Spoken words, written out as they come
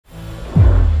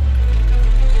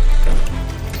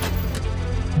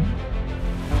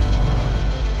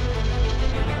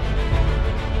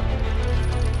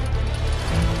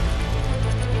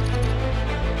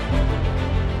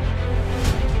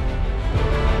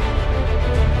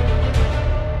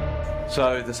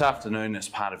So this afternoon, as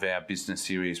part of our business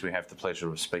series, we have the pleasure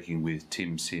of speaking with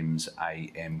Tim Sims,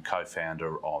 AM,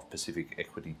 co-founder of Pacific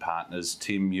Equity Partners.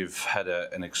 Tim, you've had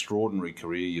an extraordinary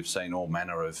career. You've seen all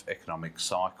manner of economic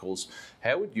cycles.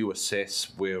 How would you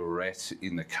assess where we're at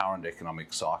in the current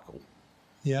economic cycle?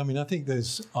 Yeah, I mean, I think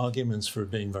there's arguments for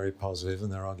it being very positive and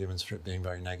there are arguments for it being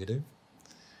very negative.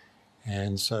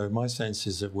 And so my sense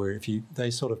is that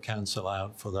they sort of cancel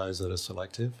out for those that are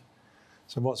selective.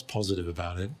 So what's positive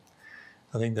about it?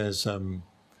 I think there's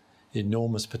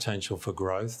enormous potential for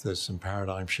growth. There's some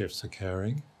paradigm shifts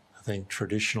occurring. I think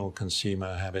traditional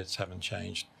consumer habits haven't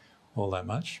changed all that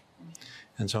much.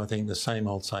 And so I think the same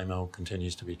old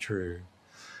continues to be true.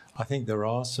 I think there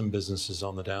are some businesses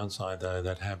on the downside, though,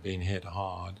 that have been hit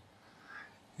hard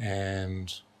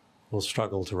and will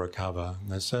struggle to recover. And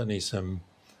there's certainly some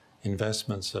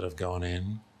investments that have gone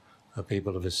in where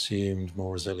people have assumed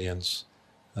more resilience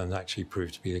than actually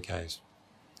proved to be the case.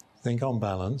 I think on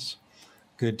balance,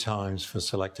 good times for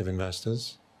selective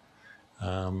investors,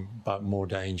 but more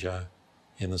danger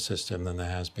in the system than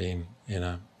there has been in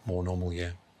a more normal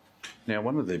year. Now,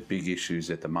 one of the big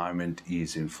issues at the moment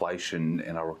is inflation,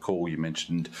 and I recall you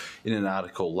mentioned in an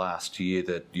article last year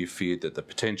that you feared that the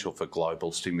potential for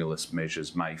global stimulus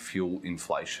measures may fuel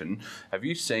inflation. Have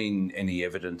you seen any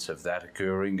evidence of that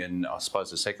occurring? And I suppose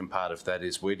the second part of that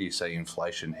is, where do you see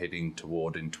inflation heading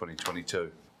toward in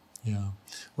 2022? Yeah,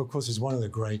 well, of course, it's one of the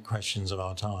great questions of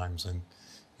our times, and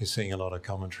you're seeing a lot of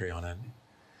commentary on it.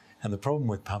 And the problem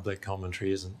with public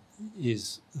commentary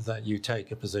is that you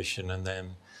take a position and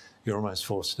then you're almost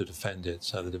forced to defend it,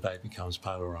 so the debate becomes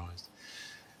polarised.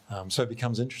 So it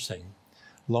becomes interesting.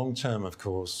 Long term, of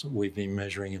course, we've been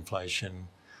measuring inflation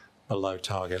below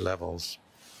target levels.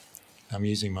 I'm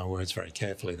using my words very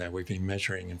carefully there. We've been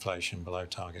measuring inflation below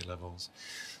target levels.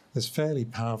 There's fairly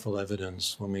powerful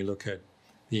evidence when we look at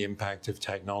the impact of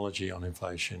technology on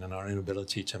inflation and our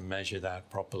inability to measure that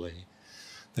properly,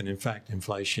 that in fact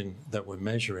inflation that we're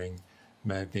measuring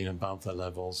may have been above the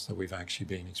levels that we've actually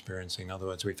been experiencing. In other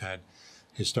words, we've had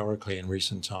historically in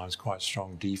recent times quite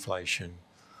strong deflation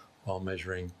while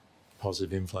measuring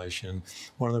positive inflation.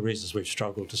 One of the reasons we've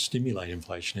struggled to stimulate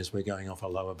inflation is we're going off a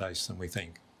lower base than we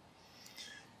think.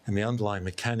 And the underlying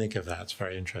mechanic of that's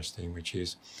very interesting, which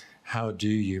is how do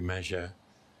you measure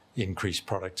increased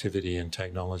productivity and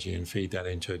technology and feed that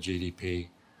into a GDP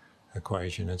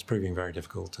equation? It's proving very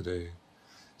difficult to do.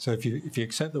 So if you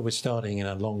accept that we're starting in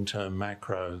a long-term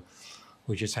macro,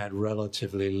 we just had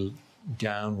relatively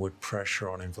downward pressure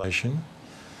on inflation.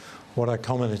 What I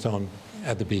commented on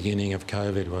at the beginning of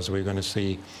COVID was we're going to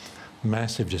see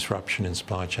massive disruption in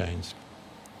supply chains,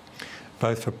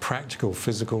 both for practical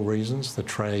physical reasons, the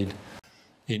trade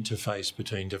interface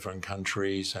between different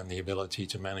countries and the ability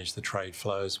to manage the trade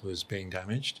flows was being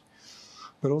damaged,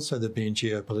 but also there have been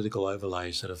geopolitical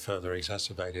overlays that have further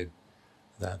exacerbated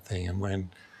that thing. And when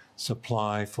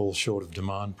supply falls short of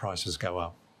demand, prices go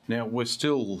up. Now, we're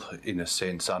still, in a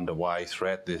sense, underway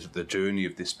throughout the journey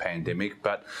of this pandemic,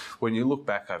 but when you look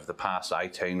back over the past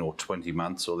 18 or 20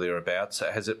 months or thereabouts,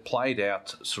 has it played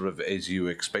out sort of as you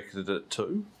expected it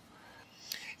to?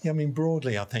 Yeah, I mean,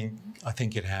 broadly, I think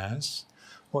it has.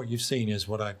 What you've seen is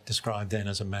what I described then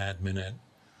as a mad minute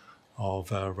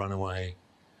of runaway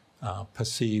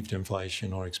perceived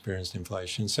inflation or experienced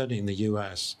inflation. Certainly in the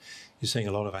US, you're seeing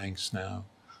a lot of angst now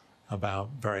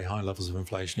about very high levels of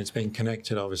inflation. It's been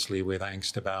connected, obviously, with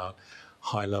angst about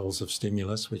high levels of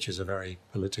stimulus, which is a very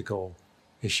political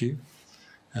issue.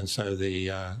 And so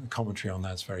the commentary on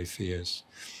that's very fierce.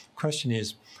 Question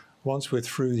is, once we're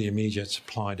through the immediate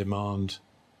supply-demand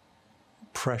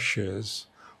pressures,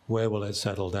 where will it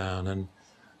settle down? And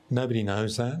nobody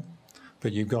knows that,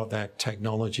 but you've got that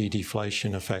technology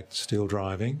deflation effect still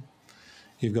driving.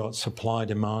 You've got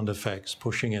supply-demand effects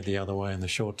pushing it the other way in the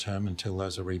short term until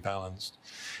those are rebalanced.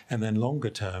 And then longer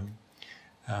term,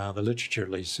 the literature at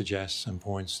least suggests and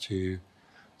points to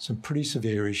some pretty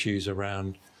severe issues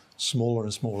around smaller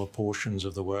and smaller portions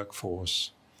of the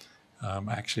workforce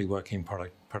actually working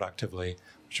productively,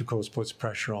 which of course puts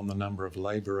pressure on the number of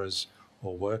labourers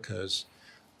or workers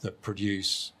that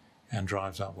produce and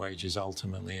drives up wages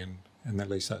ultimately, and at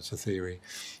least that's the theory.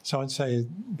 So I'd say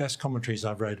best commentaries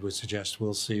I've read would suggest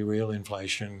we'll see real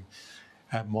inflation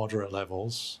at moderate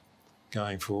levels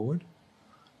going forward.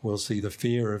 We'll see the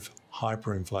fear of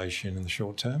hyperinflation in the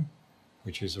short term,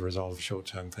 which is a result of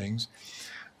short-term things,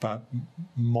 but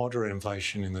moderate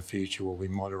inflation in the future will be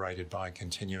moderated by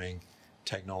continuing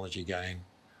technology gain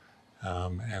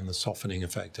and the softening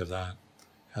effect of that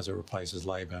as it replaces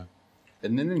labour.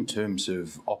 And then in terms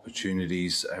of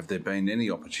opportunities, have there been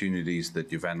any opportunities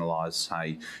that you've analysed,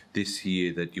 say, this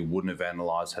year that you wouldn't have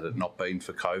analysed had it not been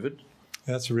for COVID?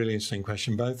 That's a really interesting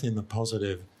question, both in the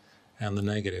positive and the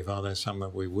negative. Are there some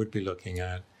that we would be looking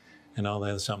at, and are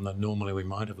there some that normally we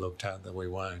might have looked at that we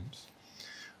won't?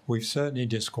 We've certainly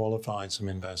disqualified some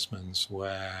investments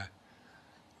where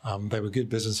they were good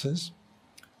businesses,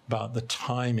 but the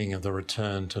timing of the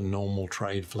return to normal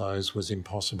trade flows was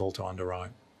impossible to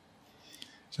underwrite.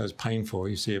 So it's painful.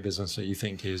 You see a business that you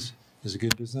think is a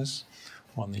good business,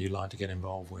 one that you'd like to get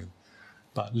involved with,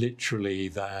 but literally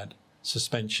that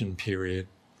suspension period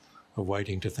of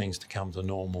waiting to things to come to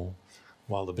normal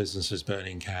while the business is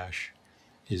burning cash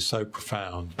is so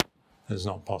profound that it's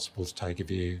not possible to take a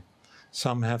view.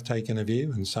 Some have taken a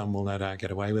view and some will no doubt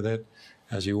get away with it,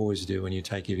 as you always do when you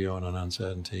take a view on an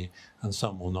uncertainty, and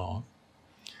some will not.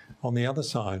 On the other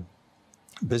side,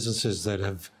 businesses that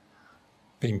have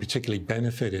been particularly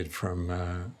benefited from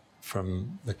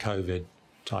the COVID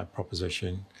type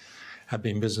proposition have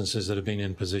been businesses that have been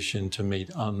in position to meet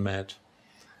unmet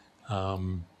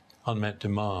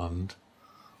demand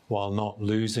while not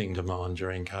losing demand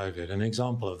during COVID. An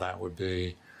example of that would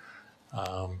be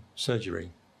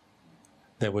surgery.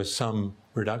 There was some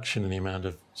reduction in the amount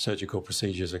of surgical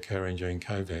procedures occurring during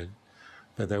COVID,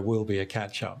 but there will be a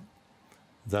catch-up.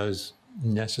 Those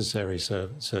necessary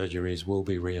surgeries will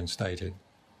be reinstated.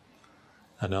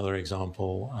 Another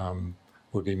example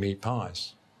would be meat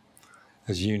pies.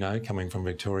 As you know, coming from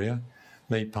Victoria,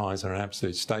 meat pies are an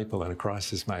absolute staple in a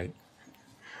crisis, mate.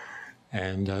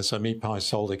 And so meat pies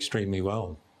sold extremely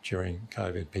well during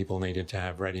COVID. People needed to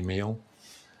have ready meal.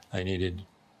 They needed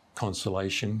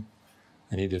consolation.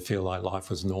 They needed to feel like life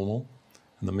was normal.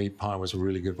 And the meat pie was a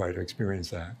really good way to experience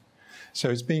that. So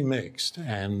it's been mixed.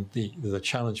 And the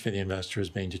challenge for the investor has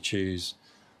been to choose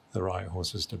the right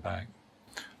horses to back.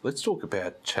 Let's talk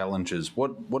about challenges.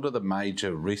 What are the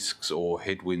major risks or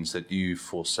headwinds that you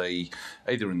foresee,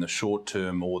 either in the short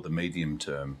term or the medium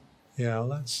term? Yeah,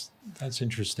 well, that's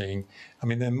interesting. I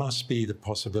mean, there must be the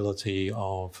possibility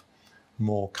of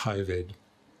more COVID,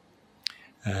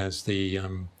 as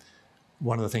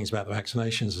one of the things about the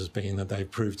vaccinations has been that they've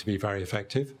proved to be very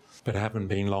effective, but haven't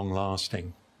been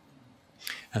long-lasting.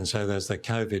 And so there's the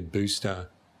COVID booster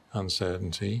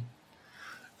uncertainty.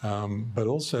 But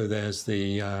also there's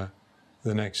the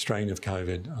next strain of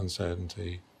COVID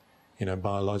uncertainty. You know,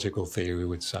 biological theory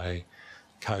would say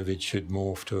COVID should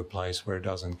morph to a place where it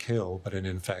doesn't kill, but it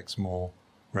infects more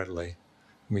readily.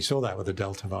 And we saw that with the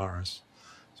Delta virus.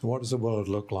 So what does the world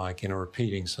look like in a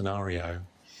repeating scenario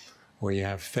where you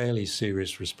have fairly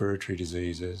serious respiratory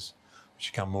diseases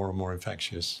which become more and more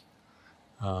infectious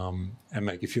and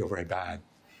make you feel very bad?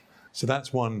 So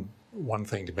that's one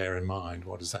thing to bear in mind.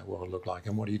 What does that world look like?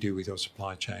 And what do you do with your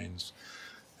supply chains?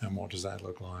 And what does that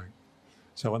look like?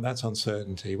 So when that's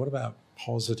uncertainty, what about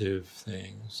positive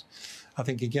things? I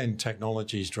think, again,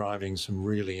 technology is driving some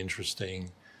really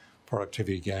interesting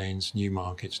productivity gains, new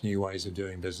markets, new ways of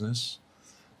doing business,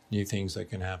 new things that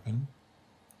can happen.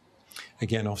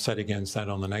 Again, offset against that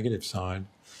on the negative side,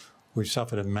 we've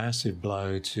suffered a massive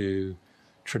blow to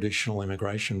traditional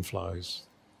immigration flows.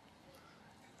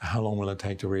 How long will it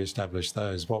take to re-establish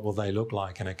those? What will they look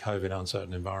like in a COVID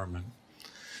uncertain environment?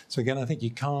 So again, I think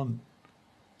you can't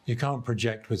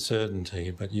project with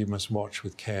certainty, but you must watch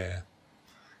with care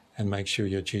and make sure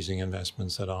you're choosing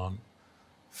investments that aren't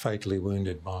fatally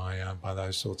wounded by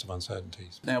those sorts of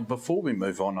uncertainties. Now, before we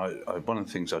move on, one of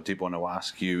the things I did want to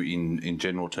ask you in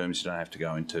general terms, you don't have to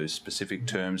go into specific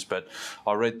terms, but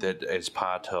I read that as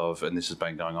part of, and this has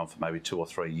been going on for maybe 2 or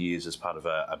 3 years, as part of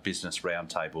a business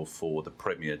roundtable for the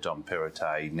Premier, Dom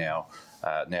Perrottet, now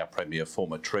Premier,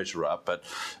 former Treasurer, but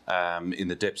in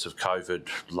the depths of COVID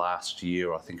last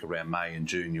year, I think around May and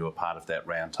June, you were part of that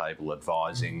roundtable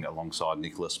advising alongside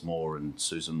Nicholas Moore and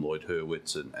Susan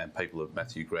Lloyd-Hurwitz and people of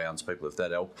Matthew Grounds, people of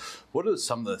that ilk. What are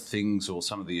some of the things or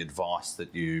some of the advice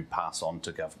that you pass on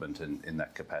to government in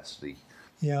that capacity?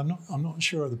 Yeah, I'm not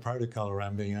sure of the protocol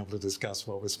around being able to discuss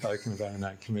what was spoken about in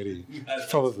that committee.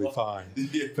 It's probably fine.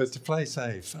 Yes. But to play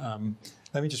safe,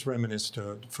 let me just reminisce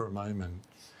for a moment.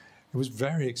 It was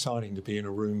very exciting to be in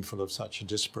a room full of such a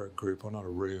disparate group, or not a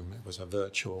room, it was a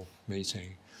virtual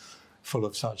meeting, full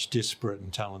of such disparate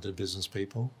and talented business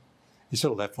people. You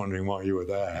sort of left wondering why you were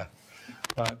there.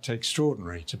 But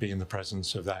extraordinary to be in the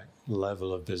presence of that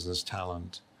level of business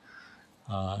talent.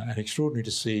 And extraordinary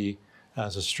to see,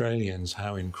 as Australians,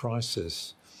 how in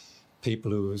crisis,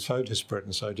 people who were so disparate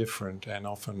and so different and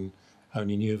often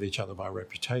only knew of each other by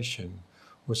reputation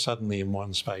were suddenly in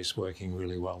one space working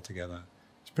really well together.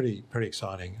 Pretty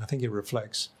exciting. I think it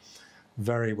reflects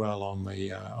very well on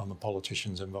the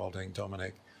politicians involved,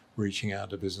 Dominic, reaching out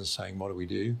to business saying, what do we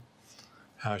do?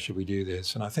 How should we do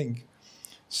this? And I think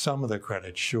some of the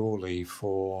credit surely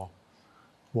for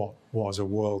what was a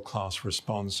world-class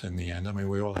response in the end. I mean,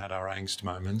 we all had our angst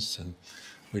moments, and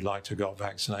we'd like to have got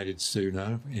vaccinated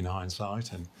sooner in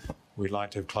hindsight, and we'd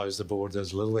like to have closed the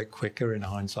borders a little bit quicker in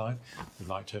hindsight. We'd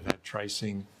like to have had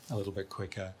tracing a little bit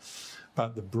quicker.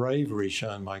 But the bravery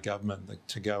shown by government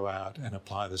to go out and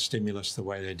apply the stimulus the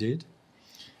way they did,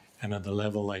 and at the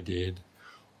level they did,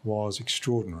 was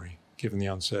extraordinary, given the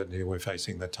uncertainty we're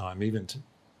facing at the time.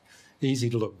 Easy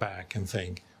to look back and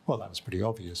think, well, that was pretty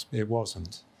obvious. It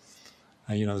wasn't.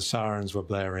 You know, the sirens were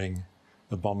blaring,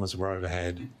 the bombers were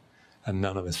overhead, and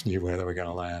none of us knew where they were going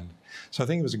to land. So I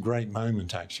think it was a great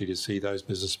moment, actually, to see those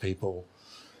business people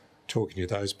talking to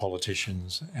those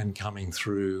politicians and coming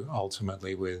through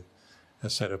ultimately with a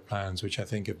set of plans which I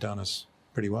think have done us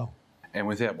pretty well. And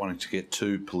without wanting to get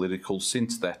too political,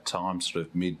 since that time, sort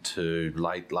of mid to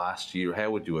late last year,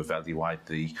 how would you evaluate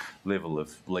the level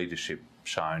of leadership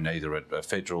shown either at a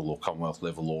federal or Commonwealth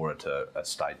level or at a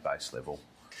state-based level?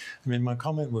 I mean, my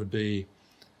comment would be,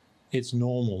 it's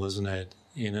normal, isn't it,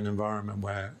 in an environment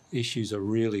where issues are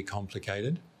really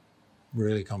complicated,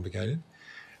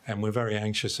 and we're very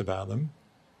anxious about them,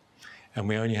 and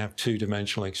we only have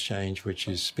two-dimensional exchange, which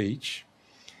is speech,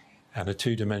 and a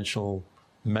two-dimensional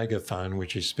megaphone,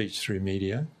 which is speech through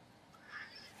media,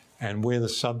 and we're the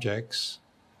subjects,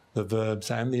 the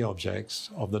verbs and the objects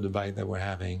of the debate that we're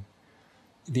having.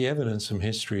 The evidence from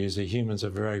history is that humans are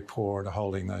very poor at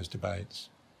holding those debates.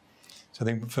 So I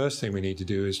think the first thing we need to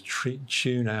do is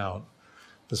tune out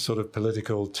the sort of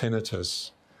political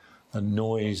tinnitus, the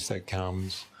noise that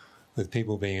comes with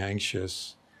people being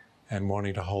anxious and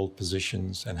wanting to hold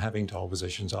positions and having to hold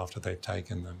positions after they've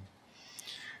taken them.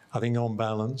 I think on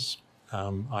balance,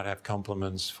 I'd have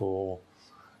compliments for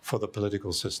the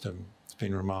political system. It's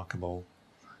been remarkable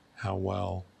how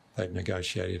well they've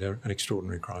negotiated an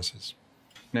extraordinary crisis.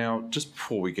 Now, just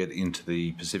before we get into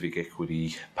the Pacific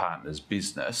Equity Partners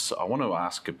business, I want to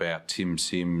ask about Tim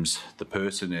Sims, the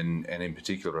person, and in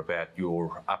particular about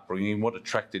your upbringing. What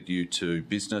attracted you to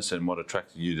business and what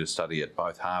attracted you to study at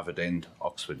both Harvard and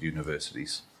Oxford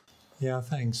universities? Yeah,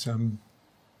 thanks. I'm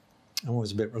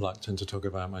always a bit reluctant to talk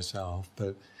about myself,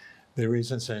 but there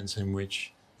is a sense in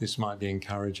which this might be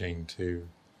encouraging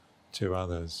to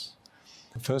others.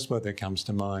 The first word that comes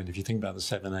to mind, if you think about the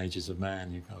 7 ages of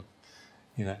man, you've got,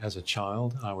 you know, as a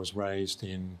child, I was raised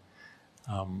in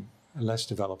less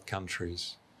developed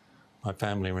countries. My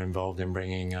family were involved in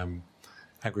bringing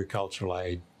agricultural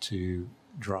aid to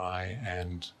dry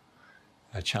and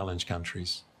challenged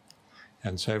countries.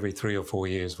 And so every 3 or 4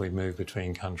 years we moved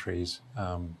between countries,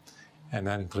 and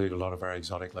that included a lot of very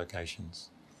exotic locations.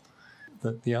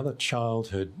 The other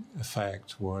childhood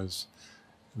effect was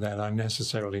that I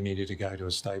necessarily needed to go to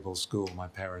a stable school. My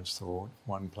parents thought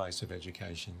one place of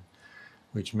education,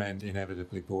 which meant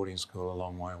inevitably boarding school a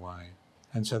long way away.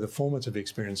 And so the formative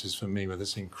experiences for me were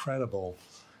this incredible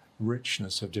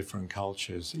richness of different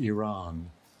cultures: Iran,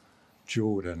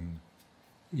 Jordan,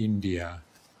 India,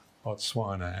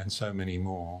 Botswana, and so many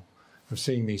more, of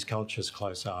seeing these cultures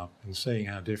close up and seeing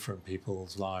how different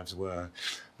people's lives were,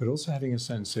 but also having a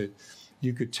sense that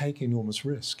you could take enormous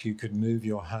risk. You could move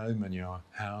your home and your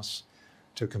house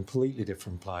to a completely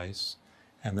different place,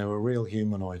 and there were real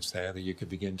humanoids there that you could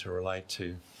begin to relate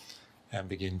to and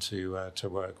begin to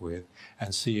work with,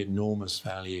 and see enormous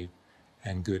value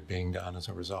and good being done as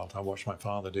a result. I watched my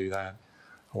father do that.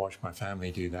 I watched my family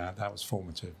do that. That was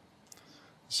formative.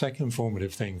 The second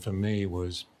formative thing for me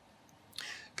was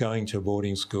going to a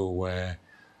boarding school where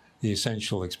the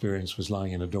essential experience was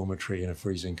lying in a dormitory in a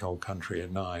freezing cold country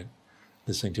at night,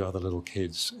 listening to other little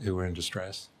kids who were in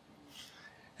distress,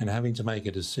 and having to make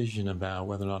a decision about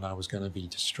whether or not I was going to be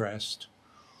distressed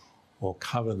or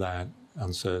cover that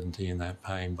uncertainty and that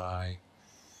pain by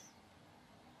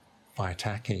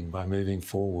attacking, by moving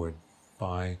forward,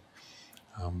 by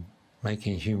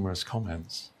making humorous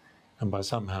comments, and by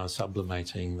somehow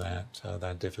sublimating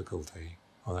that difficulty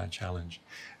or that challenge.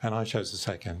 And I chose the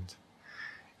second.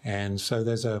 And so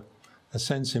there's a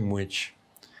sense in which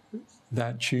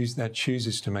that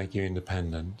chooses to make you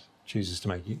independent, chooses to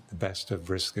make you the best of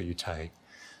risks that you take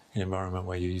in an environment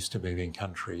where you're used to moving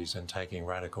countries and taking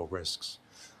radical risks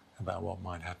about what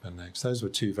might happen next. Those were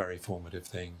two very formative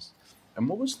things. And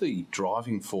what was the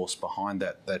driving force behind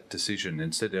that decision?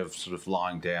 Instead of sort of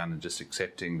lying down and just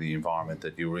accepting the environment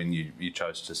that you were in, you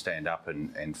chose to stand up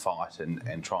and fight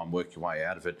and try and work your way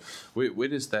out of it. Where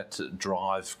does that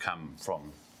drive come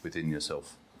from within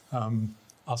yourself?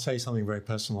 I'll say something very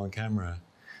personal on camera.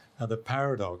 The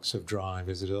paradox of drive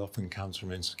is that it often comes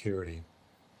from insecurity.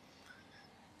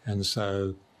 And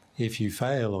so if you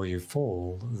fail or you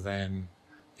fall, then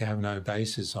you have no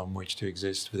basis on which to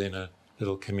exist within a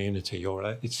little community,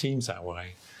 or it seems that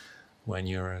way when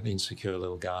you're an insecure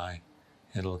little guy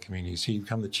in a little community. So you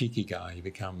become the cheeky guy, you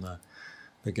become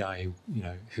the guy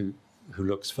who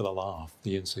looks for the laugh,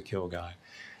 the insecure guy.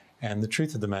 And the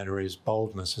truth of the matter is,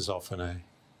 boldness is often a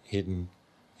hidden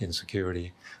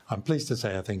insecurity. I'm pleased to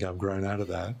say I think I've grown out of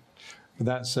that, but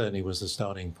that certainly was the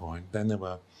starting point. Then there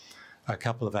were a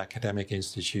couple of academic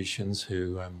institutions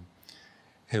who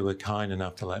were kind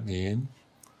enough to let me in.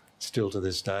 Still to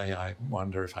this day, I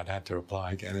wonder if I'd had to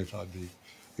apply again, if I'd be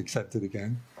accepted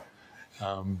again.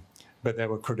 But there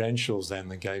were credentials then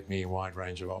that gave me a wide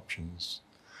range of options.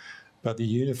 But the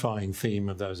unifying theme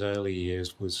of those early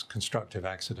years was constructive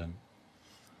accident.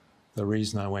 The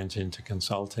reason I went into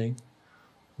consulting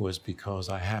was because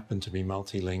I happened to be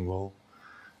multilingual.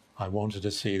 I wanted to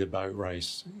see the boat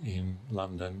race in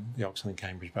London, the Oxford and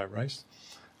Cambridge boat race.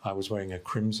 I was wearing a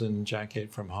crimson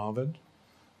jacket from Harvard.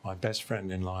 My best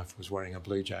friend in life was wearing a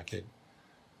blue jacket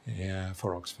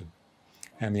for Oxford.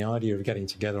 And the idea of getting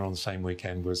together on the same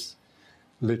weekend was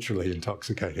literally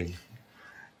intoxicating.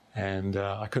 And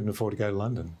I couldn't afford to go to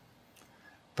London.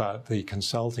 But the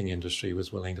consulting industry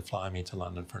was willing to fly me to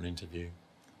London for an interview.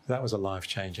 That was a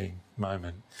life-changing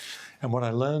moment. And what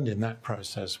I learned in that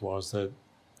process was that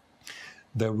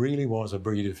there really was a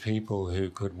breed of people who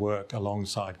could work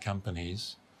alongside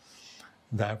companies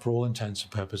that, for all intents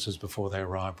and purposes, before they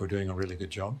arrived, were doing a really good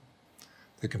job,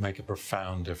 that could make a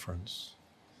profound difference.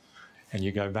 And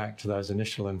you go back to those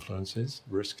initial influences,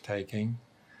 risk-taking,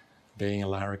 being a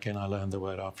larrikin. I learned the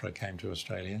word after I came to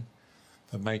Australia,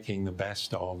 but making the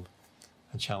best of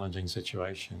a challenging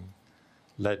situation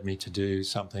led me to do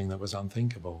something that was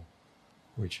unthinkable,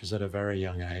 which is at a very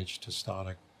young age to start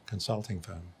a consulting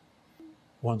firm.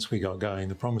 Once we got going,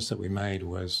 the promise that we made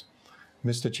was,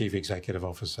 Mr. Chief Executive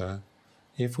Officer,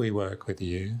 if we work with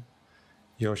you,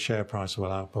 your share price will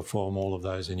outperform all of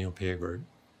those in your peer group.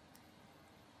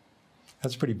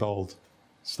 That's a pretty bold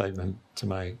statement to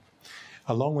make.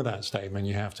 Along with that statement,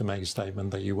 you have to make a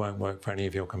statement that you won't work for any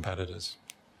of your competitors.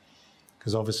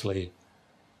 Because obviously,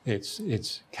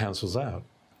 it cancels out.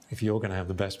 If you're going to have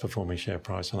the best performing share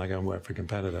price and I go and work for a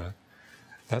competitor,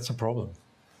 that's a problem.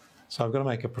 So I've got to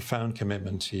make a profound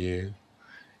commitment to you,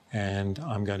 and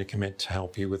I'm going to commit to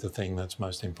help you with the thing that's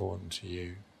most important to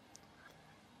you.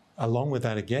 Along with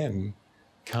that, again,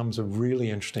 comes a really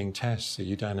interesting test that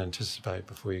you don't anticipate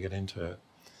before you get into it,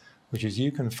 which is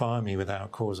you can fire me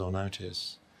without cause or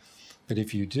notice. But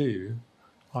if you do,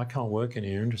 I can't work in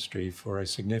your industry for a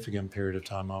significant period of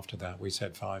time after that. We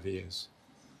said 5 years.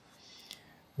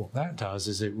 What that does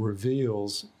is it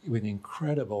reveals with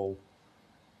incredible,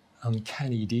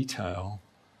 uncanny detail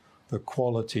the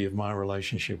quality of my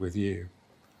relationship with you,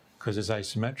 because it's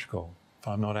asymmetrical. If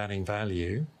I'm not adding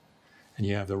value and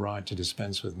you have the right to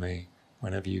dispense with me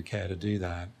whenever you care to do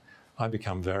that, I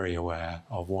become very aware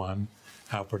of, one,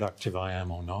 how productive I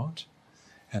am or not,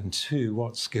 and two,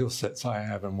 what skill sets I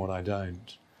have and what I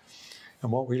don't.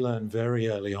 And what we learned very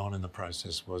early on in the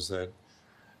process was that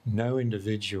no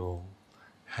individual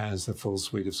has the full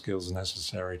suite of skills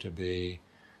necessary to be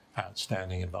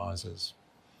outstanding advisors.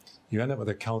 You end up with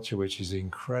a culture which is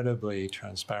incredibly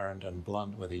transparent and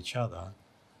blunt with each other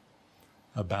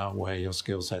about where your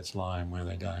skill sets lie and where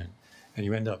they don't. And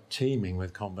you end up teaming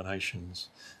with combinations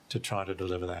to try to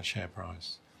deliver that share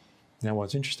price. Now,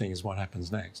 what's interesting is what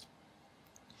happens next.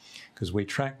 Because we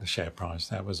track the share price.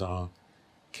 That was our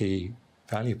key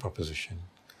value proposition.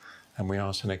 And we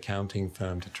asked an accounting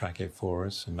firm to track it for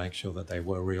us and make sure that they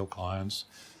were real clients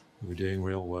who were doing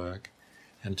real work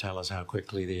and tell us how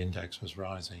quickly the index was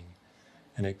rising.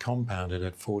 And it compounded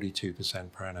at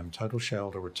 42% per annum. Total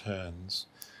shareholder returns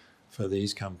for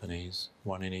these companies,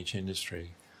 one in each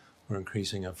industry, were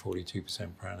increasing at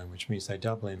 42% per annum, which means they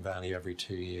double in value every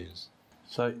 2 years.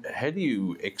 So how do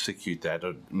you execute that,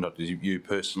 or not you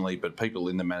personally, but people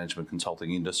in the management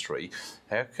consulting industry?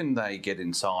 How can they get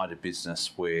inside a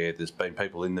business where there's been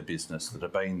people in the business that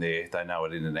have been there, they know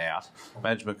it in and out?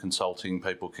 Management consulting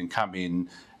people can come in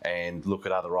and look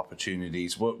at other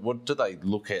opportunities. What do they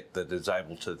look at that is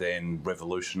able to then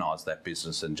revolutionise that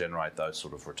business and generate those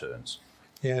sort of returns?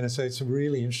 Yeah, and so it's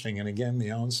really interesting. And again, the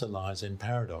answer lies in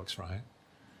paradox, right?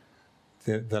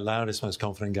 The loudest, most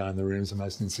confident guy in the room is the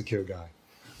most insecure guy.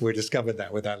 We discovered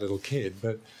that with that little kid.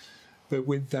 But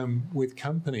with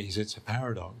companies, it's a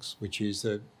paradox, which is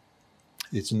that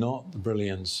it's not the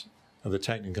brilliance of the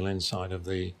technical insight of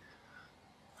the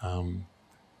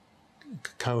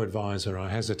co-advisor. I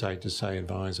hesitate to say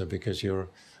advisor because you're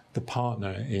the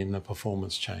partner in the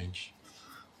performance change.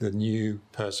 The new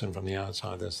person from the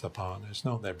outside that's the partner. It's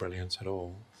not their brilliance at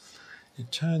all.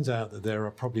 It turns out that there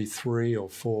are probably 3 or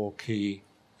 4 key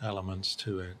elements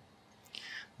to it.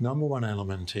 Number one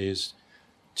element is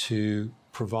to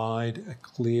provide a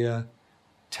clear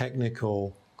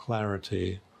technical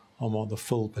clarity on what the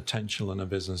full potential in a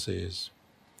business is.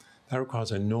 That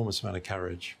requires an enormous amount of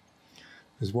courage.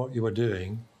 Because what you are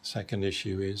doing, second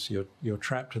issue, is you're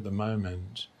trapped at the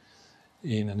moment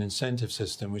in an incentive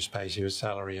system which pays you a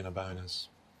salary and a bonus.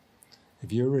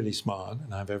 If you're really smart,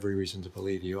 and I have every reason to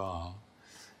believe you are,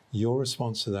 your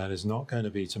response to that is not going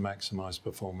to be to maximize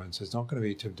performance. It's not going to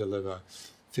be to deliver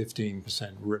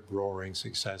 15% rip-roaring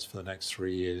success for the next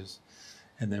 3 years,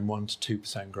 and then 1 to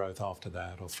 2% growth after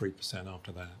that, or 3%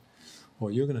 after that.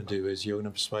 What you're going to do is you're going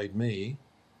to persuade me,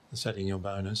 setting your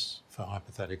bonus for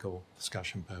hypothetical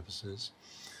discussion purposes,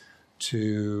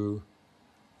 to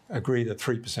agree that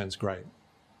 3% is great.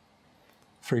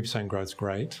 3% growth is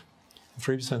great.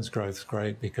 3% growth is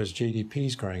great because GDP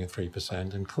is growing at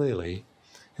 3%, and clearly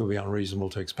it will be unreasonable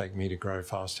to expect me to grow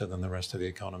faster than the rest of the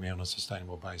economy on a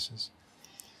sustainable basis.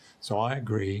 So I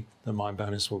agree that my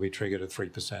bonus will be triggered at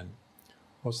 3%.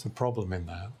 What's the problem in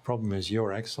that? The problem is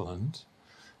you're excellent,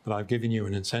 but I've given you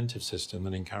an incentive system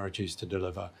that encourages you to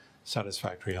deliver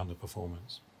satisfactory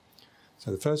underperformance. So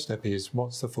the first step is,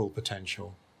 what's the full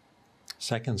potential?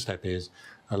 Second step is,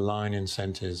 align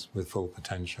incentives with full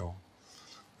potential.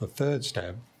 The third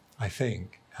step, I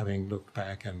think, having looked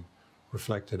back and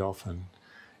reflected often,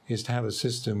 is to have a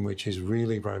system which is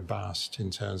really robust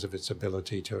in terms of its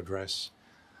ability to address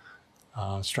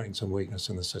strengths and weakness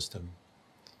in the system.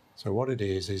 So what it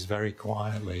is very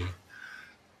quietly,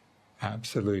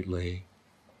 absolutely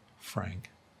frank.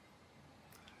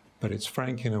 But it's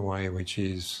frank in a way which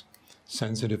is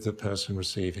sensitive to the person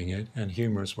receiving it and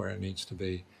humorous where it needs to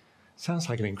be. Sounds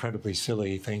like an incredibly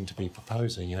silly thing to be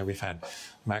proposing. You know, we've had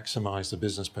maximize the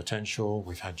business potential,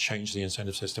 we've had change the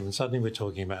incentive system, and suddenly we're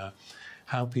talking about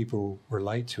how people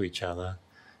relate to each other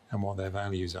and what their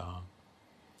values are.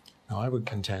 Now, I would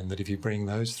contend that if you bring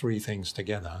those three things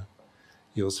together,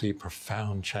 you'll see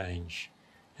profound change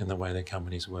in the way that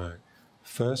companies work.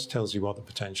 First, tells you what the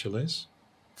potential is,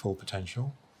 full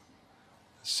potential.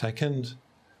 Second,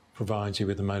 provides you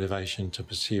with the motivation to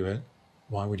pursue it.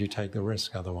 Why would you take the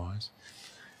risk otherwise?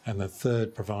 And the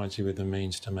third provides you with the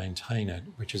means to maintain it,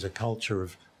 which is a culture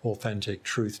of authentic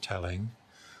truth-telling,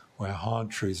 where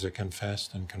hard truths are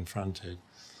confessed and confronted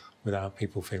without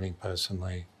people feeling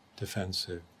personally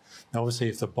defensive. Now, obviously,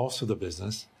 if the boss of the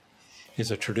business is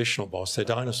a traditional boss, they're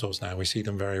dinosaurs now, we see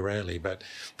them very rarely, but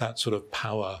that sort of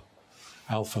power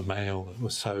alpha male that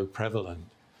was so prevalent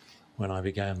when I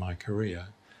began my career,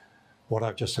 what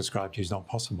I've just described to you is not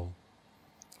possible.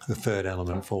 The third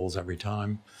element falls every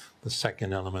time, the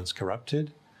second element's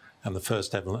corrupted, and the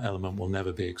first element will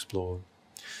never be explored.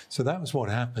 So that was what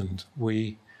happened.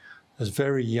 We, as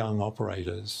very young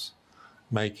operators,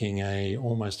 making a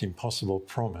almost impossible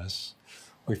promise,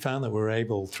 we found that we were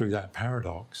able, through that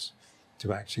paradox,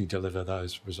 to actually deliver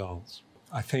those results.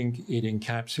 I think it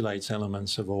encapsulates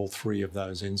elements of all three of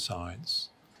those insights.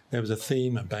 There was a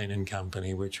theme at Bain &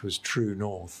 Company which was true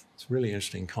north. It's a really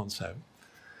interesting concept.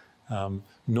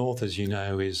 North, as you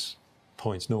know, is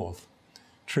points north.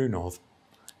 True north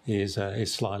is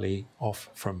slightly off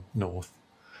from north,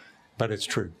 but it's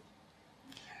true.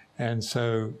 And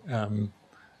so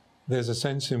there's a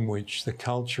sense in which the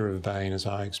culture of Bain, as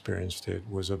I experienced it,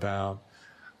 was about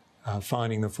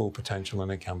finding the full potential in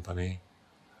a company,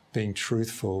 being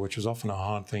truthful, which was often a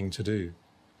hard thing to do,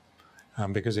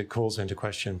 because it calls into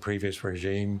question previous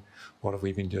regime, what have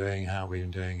we been doing, how have we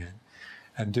been doing it,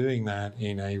 and doing that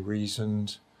in a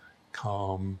reasoned,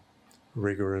 calm,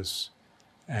 rigorous,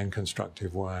 and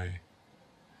constructive way.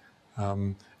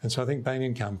 And so I think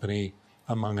Bain & Company,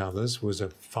 among others, was a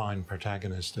fine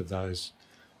protagonist of those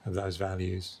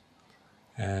values,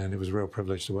 and it was a real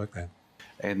privilege to work there.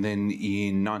 And then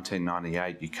in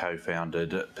 1998, you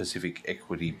co-founded Pacific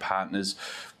Equity Partners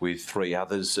with three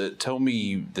others. Tell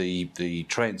me the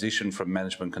transition from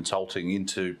management consulting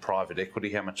into private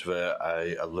equity. How much of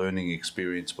a learning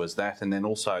experience was that? And then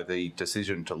also the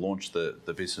decision to launch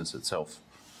the business itself.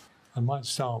 I might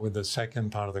start with the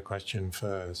second part of the question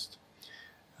first,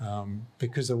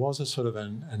 because there was a sort of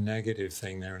a negative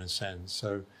thing there in a sense.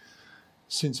 So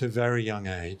since a very young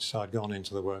age, so I'd gone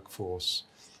into the workforce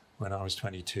when I was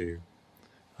 22.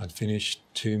 I'd finished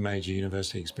 2 major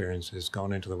university experiences,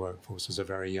 gone into the workforce as a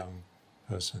very young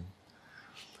person.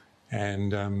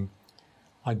 And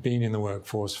I'd been in the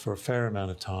workforce for a fair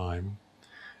amount of time,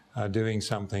 doing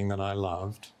something that I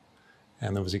loved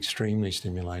and that was extremely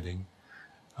stimulating,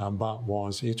 but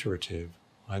was iterative.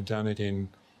 I'd done it in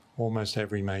almost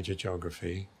every major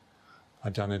geography.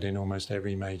 I'd done it in almost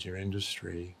every major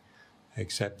industry,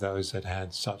 except those that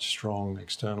had such strong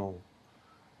external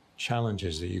challenge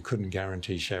is that you couldn't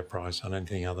guarantee share price on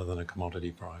anything other than a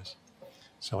commodity price.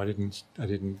 So I didn't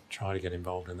try to get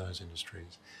involved in those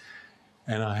industries.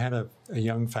 And I had a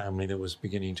young family that was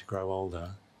beginning to grow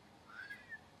older.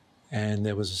 And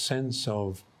there was a sense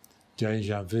of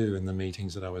déjà vu in the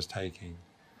meetings that I was taking.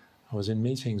 I was in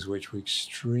meetings which were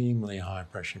extremely high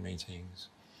pressure meetings,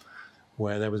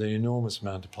 where there was an enormous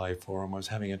amount to play for, and I was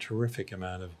having a terrific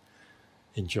amount of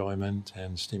enjoyment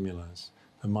and stimulus.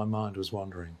 And my mind was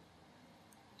wandering.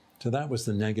 So that was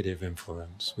the negative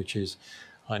influence, which is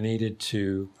I needed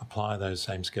to apply those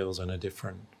same skills in a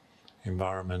different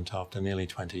environment after nearly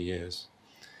 20 years.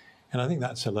 And I think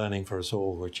that's a learning for us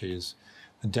all, which is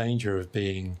the danger of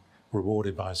being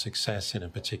rewarded by success in a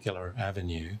particular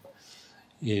avenue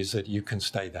is that you can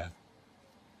stay there.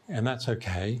 And that's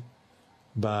okay.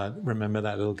 But remember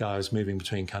that little guy was moving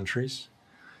between countries.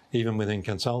 Even within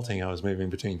consulting, I was moving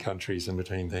between countries and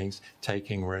between things,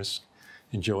 taking risk,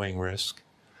 enjoying risk,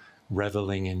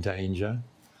 reveling in danger,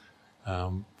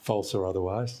 false or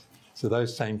otherwise. So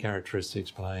those same characteristics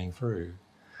playing through.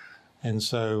 And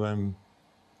so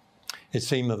it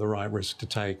seemed that the right risk to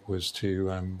take was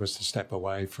to step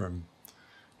away from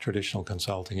traditional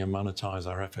consulting and monetize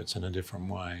our efforts in a different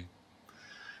way.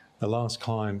 The last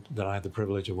client that I had the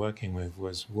privilege of working with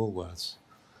was Woolworths.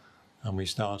 And we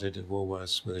started at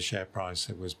Woolworths with a share price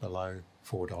that was below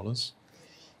 $4.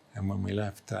 And when we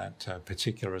left that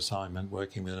particular assignment,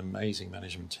 working with an amazing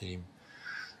management team,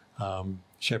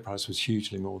 share price was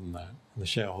hugely more than that. And the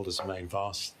shareholders made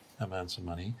vast amounts of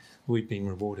money. We'd been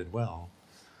rewarded well,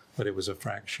 but it was a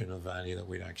fraction of value that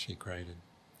we'd actually created.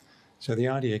 So the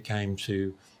idea came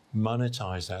to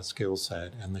monetize that skill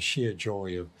set and the sheer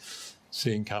joy of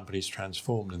seeing companies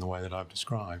transformed in the way that I've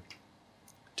described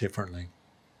differently.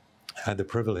 I had the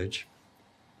privilege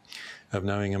of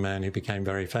knowing a man who became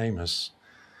very famous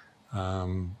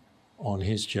on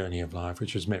his journey of life,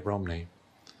 which was Mitt Romney.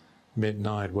 Mitt and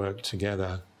I had worked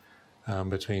together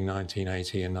between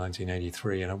 1980 and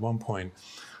 1983, and at one point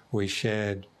we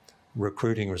shared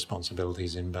recruiting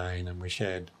responsibilities in Bain, and we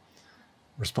shared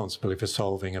responsibility for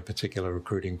solving a particular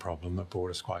recruiting problem that brought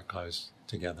us quite close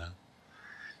together.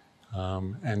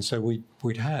 And so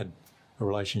we'd had a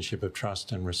relationship of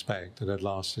trust and respect that had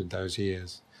lasted those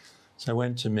years. So I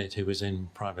went to Mitt, who was in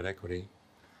private equity,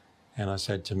 and I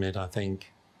said to Mitt, I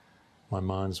think my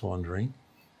mind's wandering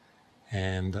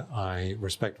and I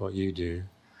respect what you do.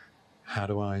 How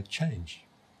do I change?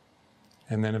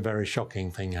 And then a very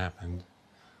shocking thing happened,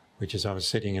 which is I was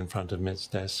sitting in front of Mitt's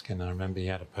desk, and I remember he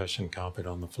had a Persian carpet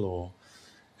on the floor,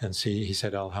 and he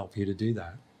said, I'll help you to do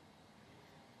that.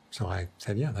 So I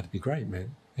said, yeah, that'd be great, Mitt.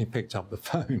 He picked up the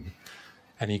phone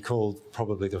and he called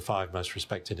probably the 5 most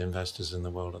respected investors in the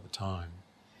world at the time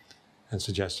and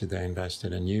suggested they invest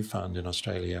in a new fund in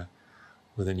Australia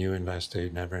with a new investor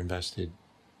who'd never invested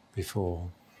before.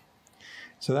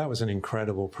 So that was an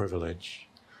incredible privilege.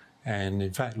 And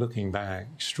in fact, looking back,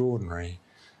 extraordinary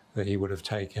that he would have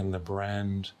taken the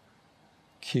brand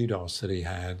kudos that he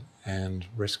had and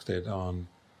risked it on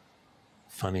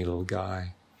a funny little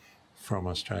guy from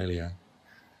Australia.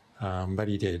 But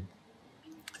he did.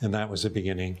 And that was the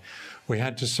beginning. We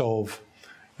had to solve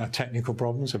technical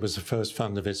problems. It was the first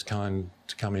fund of its kind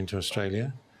to come into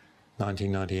Australia,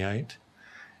 1998.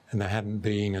 And there hadn't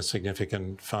been a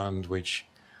significant fund which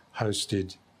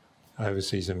hosted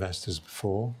overseas investors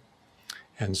before.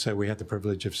 And so we had the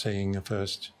privilege of seeing the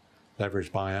first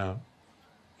leveraged buyout,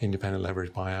 independent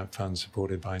leveraged buyout fund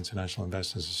supported by international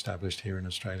investors established here in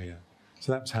Australia.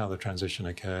 So that's how the transition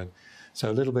occurred.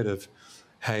 So a little bit of,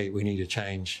 hey, we need to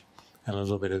change, and a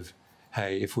little bit of,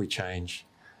 hey, if we change,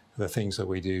 the things that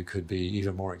we do could be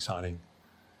even more exciting,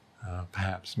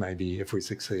 perhaps, maybe, if we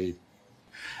succeed.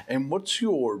 And what's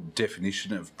your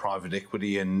definition of private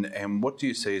equity, and what do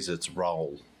you see as its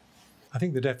role? I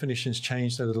think the definition's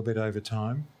changed a little bit over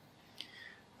time.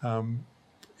 At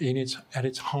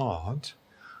its heart,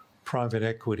 private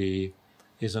equity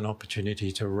is an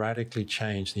opportunity to radically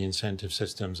change the incentive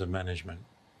systems of management.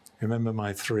 Remember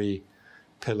my 3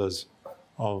 pillars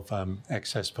of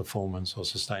excess performance or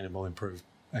sustainable, improved,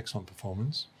 excellent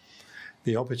performance.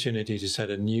 The opportunity to set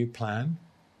a new plan,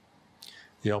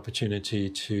 the opportunity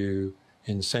to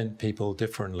incent people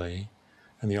differently,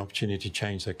 and the opportunity to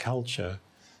change the culture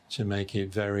to make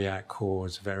it very at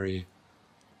cause, very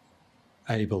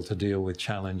able to deal with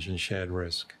challenge and shared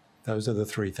risk. Those are the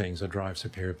 3 things that drive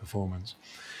superior performance.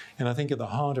 And I think at the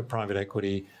heart of private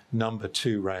equity, number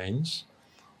 2 reigns,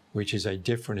 which is a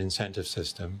different incentive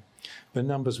system. But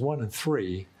numbers 1 and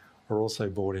 3 are also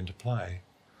brought into play,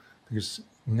 because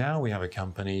now we have a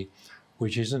company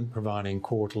which isn't providing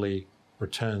quarterly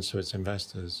returns to its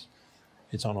investors.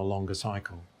 It's on a longer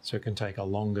cycle. so it can take a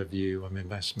longer view of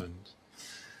investment.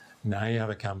 Now you have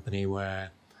a company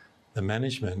where the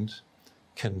management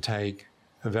can take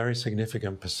a very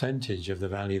significant percentage of the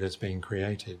value that's being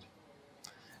created.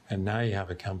 And now you have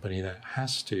a company that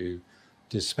has to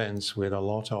dispense with a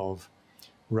lot of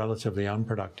relatively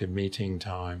unproductive meeting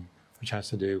time, which has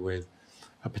to do with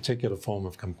a particular form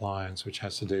of compliance, which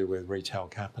has to do with retail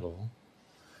capital,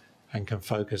 and can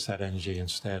focus that energy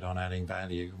instead on adding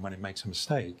value. When it makes a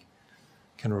mistake,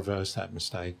 can reverse that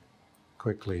mistake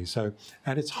quickly. So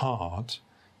at its heart,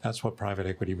 that's what private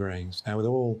equity brings. Now, with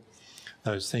all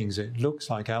those things, it looks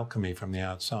like alchemy from the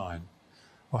outside.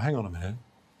 Well, hang on a minute.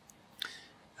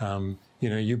 You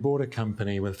know, you bought a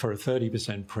company for a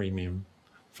 30% premium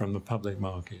from the public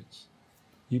markets.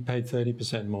 You paid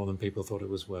 30% more than people thought it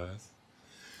was worth.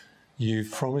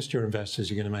 You've promised your investors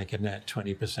you're going to make a net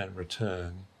 20%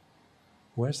 return.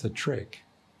 Where's the trick?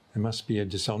 There must be a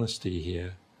dishonesty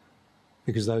here,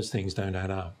 because those things don't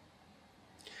add up.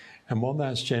 And what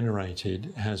that's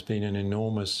generated has been an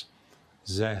enormous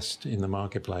zest in the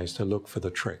marketplace to look for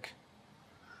the trick.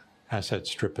 Asset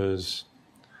strippers,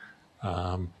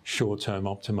 short-term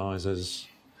optimizers,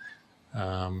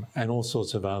 and all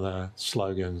sorts of other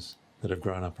slogans that have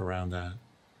grown up around that.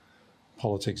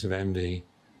 Politics of envy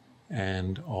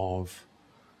and of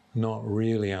not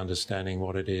really understanding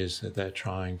what it is that they're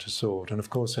trying to sort. And of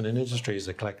course, in an industry as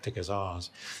eclectic as ours,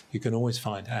 you can always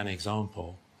find an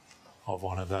example of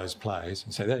one of those plays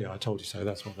and say, there you go, I told you so,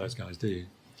 that's what those guys do.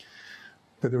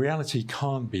 But the reality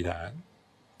can't be that,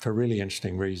 for really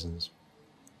interesting reasons.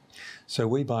 So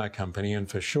we buy a company, and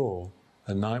for sure,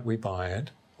 the night we buy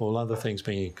it, all other things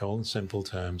being equal, in simple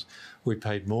terms, we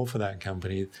paid more for that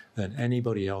company than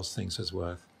anybody else thinks it's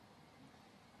worth.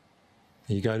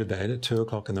 You go to bed at 2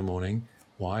 o'clock in the morning.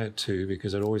 Why at 2?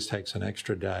 Because it always takes an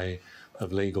extra day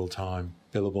of legal time,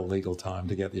 billable legal time,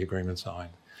 to get the agreement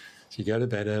signed. So you go to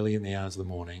bed early in the hours of the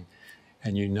morning,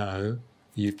 and you know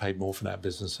you've paid more for that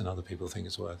business than other people think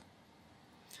it's worth.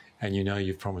 And you know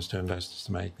you've promised to investors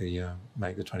to make the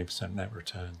 20% net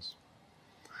returns.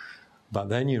 But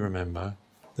then you remember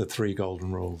the 3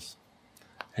 golden rules.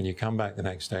 And you come back the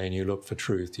next day and you look for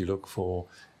truth. You look for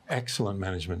excellent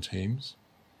management teams.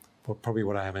 But probably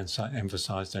what I haven't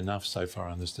emphasized enough so far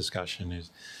on this discussion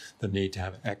is the need to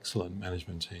have excellent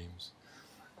management teams.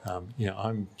 You know,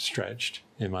 I'm stretched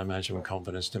in my management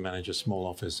confidence to manage a small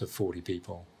office of 40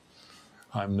 people.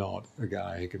 I'm not a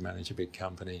guy who can manage a big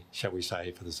company, shall we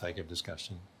say, for the sake of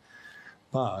discussion.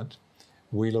 But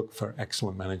we look for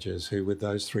excellent managers who, with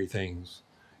those 3 things,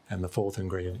 and the 4th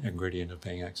ingredient of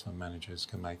being excellent managers,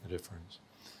 can make the difference.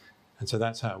 And so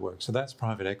that's how it works. So that's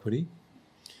private equity.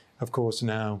 Of course,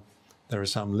 now there are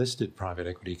some listed private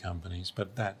equity companies,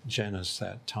 but that genus,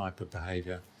 that type of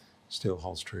behaviour, still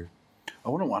holds true. I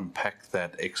want to unpack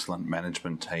that excellent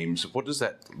management teams. What does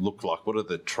that look like? What are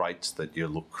the traits that you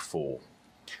look for?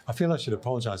 I feel I should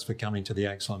apologise for coming to the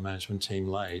excellent management team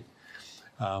late,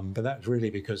 but that's really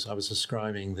because I was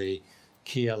describing the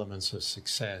key elements of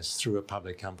success through a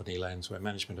public company lens where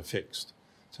management are fixed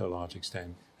to a large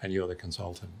extent and you're the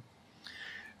consultant.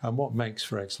 And what makes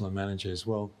for excellent managers?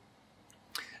 Well,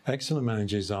 excellent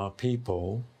managers are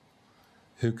people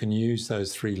who can use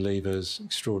those 3 levers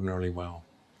extraordinarily well.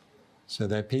 So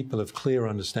they're people of clear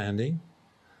understanding,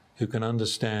 who can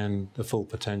understand the full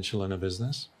potential in a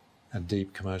business, a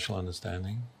deep commercial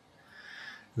understanding.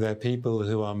 They're people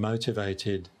who are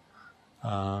motivated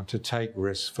to take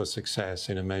risks for success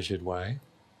in a measured way.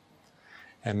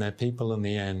 And they're people in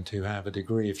the end who have a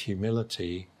degree of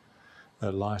humility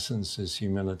that licenses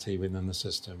humility within the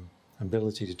system,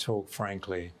 ability to talk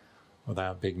frankly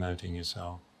without big-noting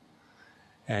yourself.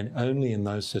 And only in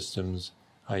those systems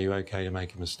are you okay to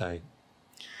make a mistake.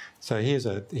 So here's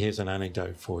an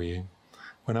anecdote for you.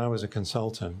 When I was a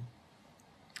consultant,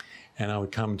 and I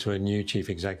would come to a new chief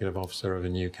executive officer of a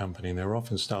new company, and they were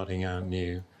often starting out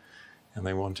new, and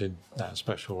they wanted that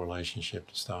special relationship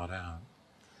to start out.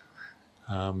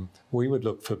 We would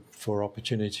look for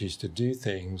opportunities to do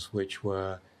things which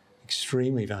were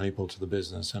extremely valuable to the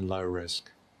business and low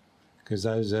risk, because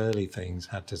those early things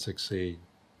had to succeed.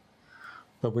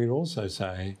 But we'd also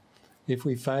say, if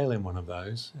we fail in one of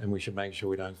those, and we should make sure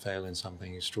we don't fail in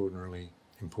something extraordinarily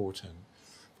important,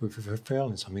 if we fail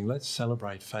in something, let's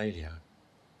celebrate failure.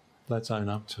 Let's own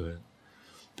up to it.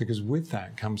 Because with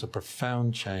that comes a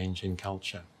profound change in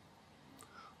culture,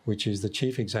 which is the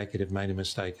chief executive made a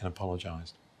mistake and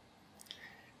apologized.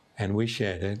 And we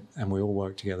shared it, and we all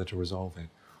worked together to resolve it.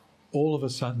 All of a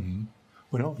sudden,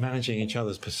 we're not managing each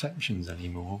other's perceptions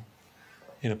anymore.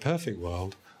 In a perfect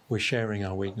world, we're sharing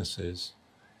our weaknesses,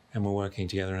 and we're working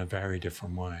together in a very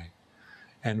different way.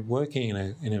 And working in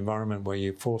an environment where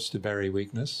you're forced to bury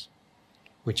weakness,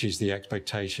 which is the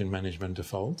expectation management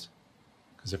default,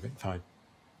 because if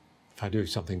I do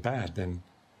something bad, then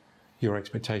your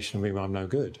expectation will be, well, I'm no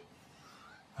good.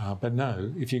 But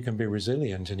no, if you can be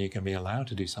resilient and you can be allowed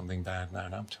to do something bad and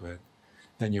own up to it,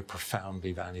 then you're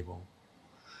profoundly valuable.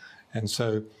 And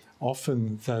so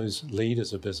often those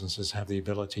leaders of businesses have the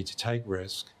ability to take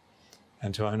risk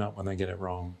and to own up when they get it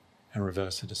wrong and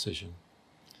reverse the decision.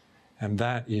 And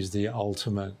that is the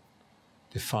ultimate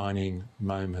defining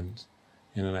moment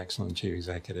in an excellent chief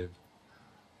executive,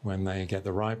 when they get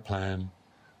the right plan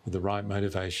with the right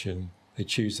motivation, they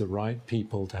choose the right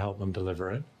people to help them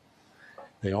deliver it,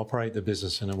 they operate the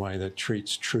business in a way that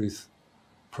treats truth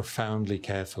profoundly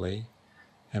carefully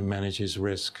and manages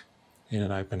risk in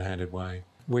an open-handed way.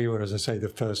 We were, as I say, the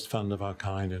first fund of our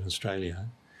kind in Australia.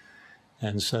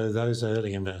 And so those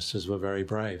early investors were very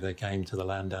brave. They came to the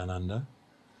land down under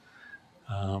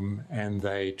and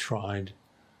they tried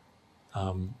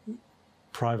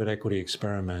private equity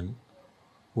experiment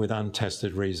with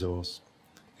untested resource.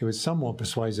 It was somewhat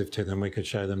persuasive to them. We could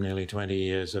show them nearly 20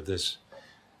 years of this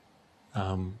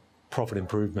profit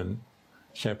improvement,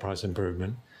 share price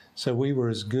improvement. So we were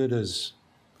as good as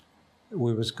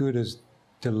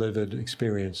delivered,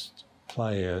 experienced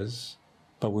players,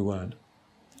 but we weren't.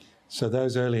 So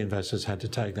those early investors had to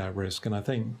take that risk. And I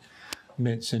think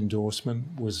Mitt's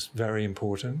endorsement was very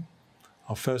important.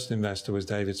 Our first investor was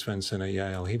David Swenson at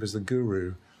Yale. He was the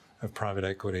guru of private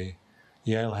equity.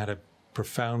 Yale had a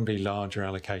profoundly larger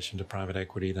allocation to private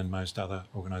equity than most other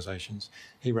organizations.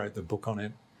 He wrote the book on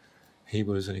it. He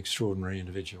was an extraordinary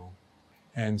individual.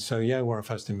 And so Yale were our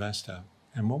first investor.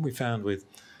 And what we found with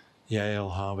Yale,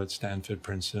 Harvard, Stanford,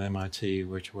 Princeton, MIT,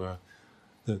 which were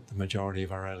the majority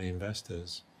of our early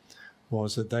investors,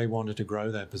 was that they wanted to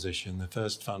grow their position. The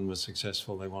first fund was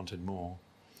successful, they wanted more.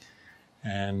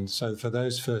 And so for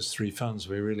those first three funds,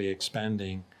 we're really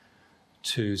expanding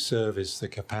to service the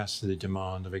capacity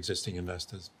demand of existing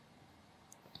investors.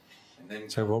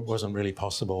 So what wasn't really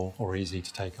possible or easy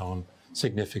to take on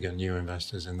significant new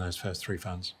investors in those first three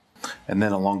funds. And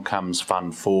then along comes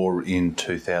Fund 4 in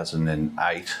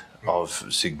 2008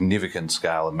 of significant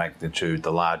scale and magnitude,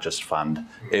 the largest fund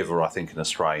ever, I think, in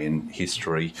Australian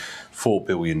history, $4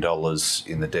 billion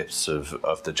in the depths of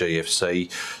the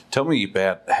GFC. Tell me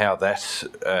about how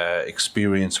that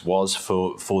experience was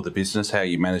for the business, how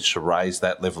you managed to raise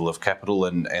that level of capital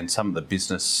and some of the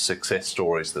business success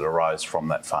stories that arose from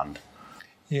that fund.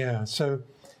 Yeah, so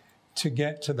to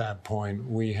get to that point,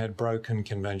 we had broken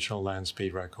conventional land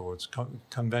speed records.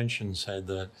 Convention said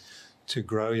that to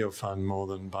grow your fund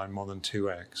by more than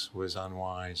 2x was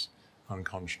unwise,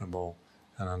 unconscionable,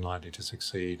 and unlikely to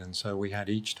succeed. And so we had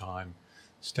each time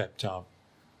stepped up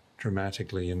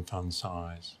dramatically in fund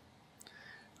size.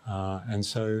 And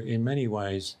so in many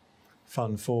ways,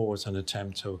 Fund 4 was an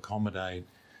attempt to accommodate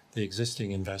the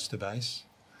existing investor base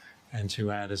and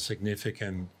to add a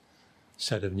significant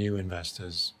set of new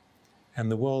investors. And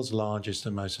the world's largest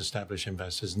and most established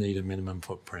investors need a minimum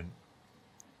footprint.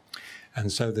 And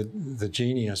so the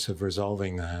genius of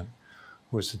resolving that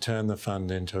was to turn the fund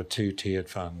into a two-tiered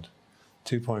fund,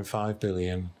 2.5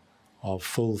 billion of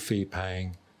full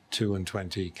fee-paying 2 and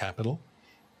 20 capital,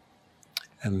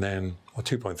 and then, or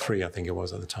 2.3 I think it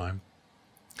was at the time,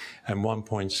 and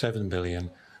 1.7 billion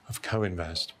of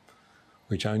co-invest,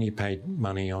 which only paid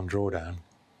money on drawdown.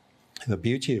 And the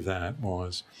beauty of that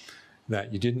was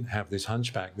that you didn't have this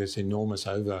hunchback, this enormous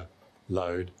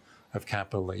overload of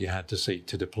capital that you had to seek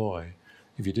to deploy.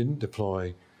 If you didn't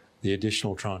deploy the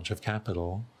additional tranche of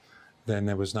capital, then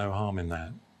there was no harm in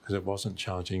that because it wasn't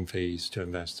charging fees to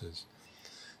investors.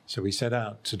 So we set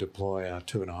out to deploy our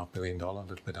 $2.5 billion, a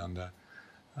little bit under,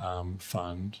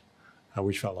 fund,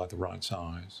 which felt like the right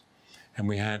size. And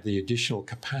we had the additional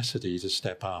capacity to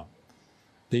step up.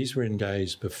 These were in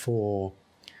days before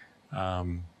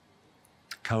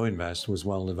co-invest was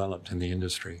well developed in the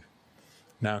industry.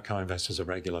 Now co-invest is a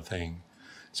regular thing.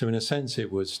 So in a sense,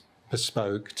 it was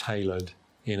bespoke, tailored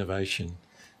innovation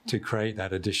to create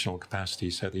that additional capacity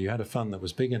so that you had a fund that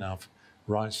was big enough,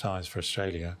 right size for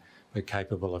Australia, but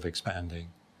capable of expanding.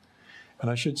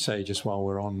 And I should say, just while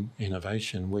we're on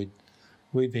innovation,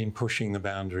 we've been pushing the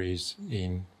boundaries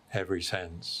in every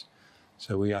sense.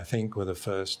 So we, I think, were the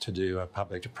first to do a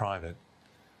public to private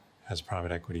as a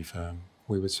private equity firm.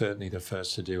 We were certainly the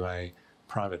first to do a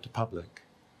private to public.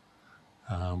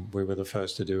 We were the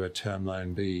first to do a term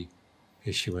loan B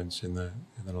issuance in the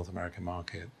North American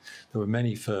market. There were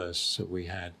many firsts that we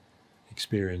had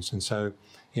experienced. And so,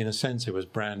 in a sense, it was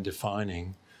brand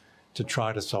defining to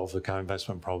try to solve the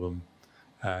co-investment problem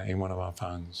in one of our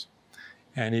funds.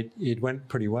 And it went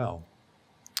pretty well.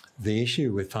 The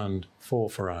issue with Fund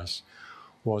 4 for us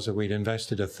was that we'd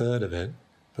invested a third of it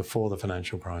before the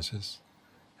financial crisis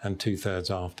and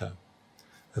 2/3 after.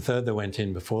 The third that went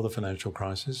in before the financial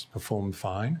crisis performed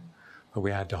fine, but we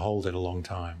had to hold it a long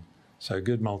time. So a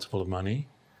good multiple of money,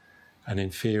 an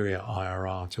inferior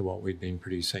IRR to what we'd been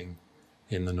producing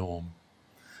in the norm.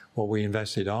 What we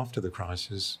invested after the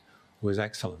crisis was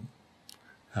excellent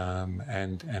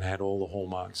and had all the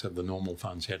hallmarks of the normal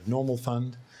funds. You had a normal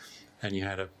fund and you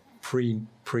had a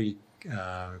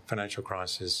pre-financial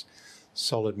crisis,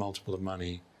 solid multiple of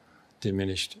money,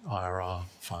 diminished IRR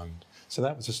fund. So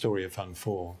that was the story of Fund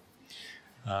 4.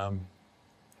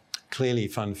 Clearly,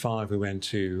 Fund 5, we went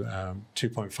to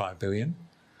 2.5 billion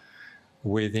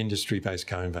with industry-based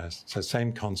co-invest. So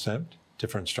same concept,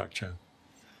 different structure.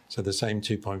 So the same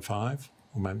 2.5,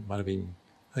 or might have been,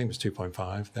 I think it was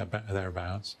 2.5,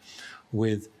 thereabouts,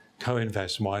 with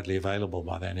co-invest widely available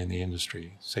by then in the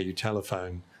industry. So you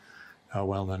telephone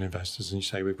well-known investors and you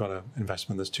say, we've got an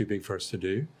investment that's too big for us to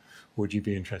do. Would you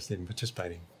be interested in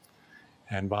participating?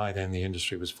 And by then, the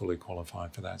industry was fully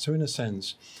qualified for that. So in a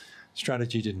sense,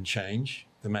 strategy didn't change.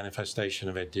 The manifestation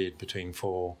of it did between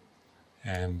 4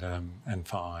 and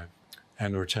 5.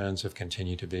 And the returns have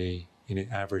continued to be,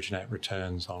 average net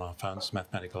returns on our funds,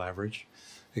 mathematical average,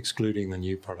 excluding the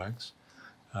new products,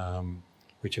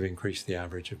 which have increased the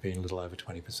average of being a little over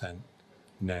 20%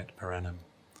 net per annum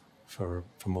for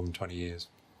more than 20 years.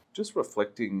 Just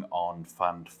reflecting on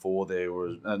Fund 4, there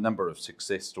were a number of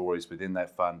success stories within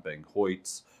that fund, being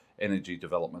Hoyts, Energy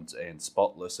Developments and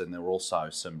Spotless, and there were also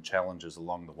some challenges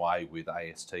along the way with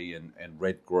AST and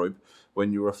Red Group.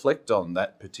 When you reflect on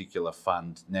that particular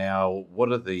fund now, what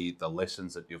are the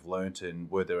lessons that you've learnt, and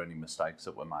were there any mistakes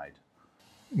that were made?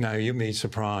 No, you'd be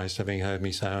surprised, having heard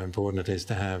me say how important it is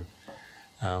to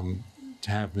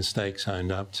have mistakes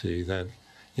owned up to. That,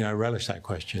 I relish that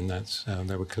question.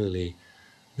 There were clearly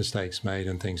mistakes made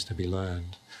and things to be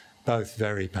learned. Both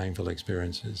very painful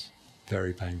experiences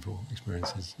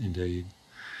indeed.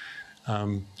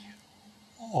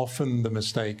 Often the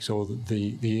mistakes or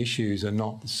the issues are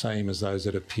not the same as those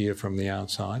that appear from the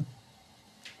outside.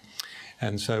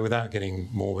 And so without getting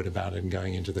morbid about it and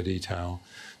going into the detail,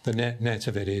 the net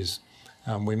of it is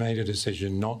we made a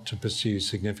decision not to pursue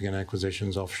significant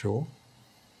acquisitions offshore.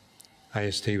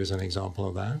 AST was an example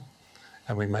of that.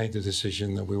 And we made the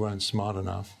decision that we weren't smart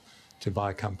enough to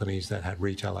buy companies that had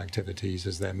retail activities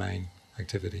as their main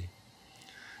activity.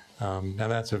 Now,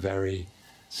 that's a very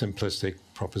simplistic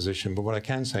proposition, but what I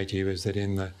can say to you is that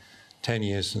in the 10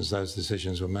 years since those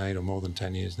decisions were made, or more than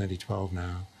 10 years, nearly 12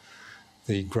 now,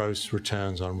 the gross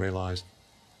returns on realised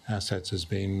assets has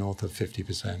been north of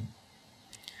 50%.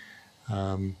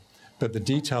 But the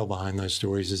detail behind those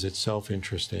stories is itself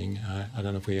interesting. I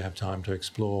don't know if we have time to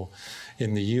explore.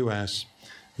 In the US,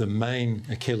 the main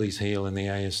Achilles heel in the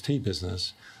AST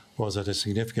business was that a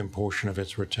significant portion of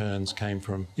its returns came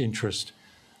from interest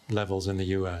levels in the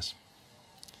US.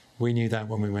 We knew that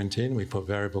when we went in. We put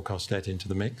variable cost debt into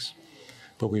the mix,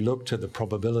 but we looked at the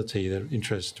probability that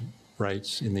interest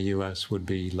rates in the US would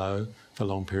be low for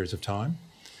long periods of time.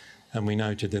 And we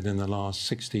noted that in the last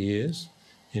 60 years,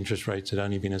 interest rates had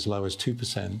only been as low as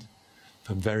 2%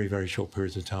 for very, very short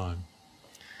periods of time.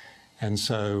 And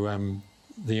so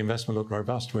the investment looked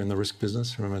robust. We're in the risk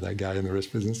business. Remember that guy in the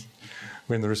risk business?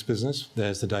 We're in the risk business.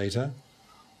 There's the data.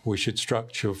 We should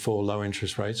structure for low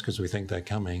interest rates because we think they're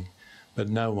coming. But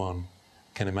no one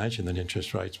can imagine that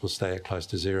interest rates will stay at close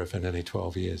to zero for nearly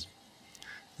 12 years.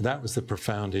 That was the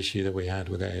profound issue that we had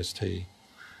with AST.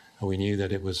 We knew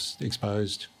that it was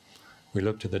exposed. We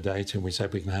looked at the data and we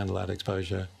said we can handle that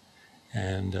exposure.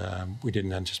 And we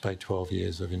didn't anticipate 12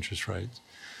 years of interest rates.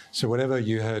 So whatever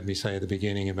you heard me say at the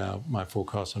beginning about my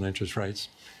forecast on interest rates,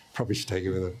 probably should take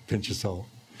it with a pinch of salt.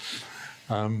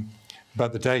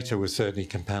 But the data was certainly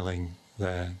compelling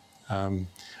there.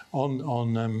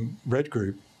 On Red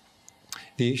Group,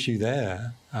 the issue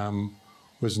there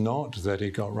was not that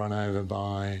it got run over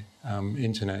by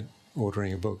internet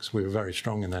ordering of books. We were very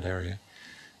strong in that area.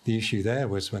 The issue there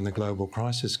was when the global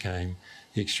crisis came,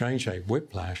 the exchange rate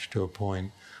whiplashed to a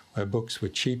point where books were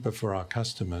cheaper for our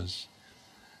customers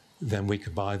than we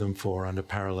could buy them for under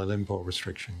parallel import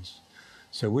restrictions.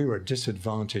 So we were a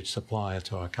disadvantaged supplier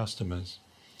to our customers.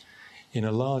 In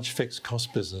a large fixed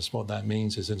cost business, what that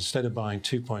means is instead of buying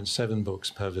 2.7 books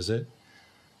per visit,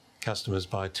 customers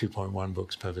buy 2.1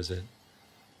 books per visit.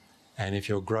 And if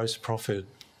your gross profit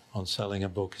on selling a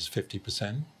book is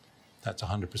 50%, that's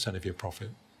 100% of your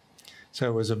profit. So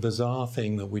it was a bizarre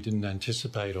thing that we didn't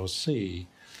anticipate or see,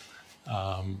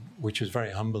 which was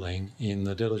very humbling in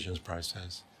the diligence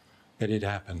process. But it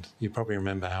happened. You probably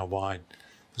remember how wide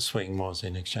the swing was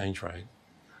in exchange rate.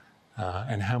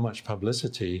 and how much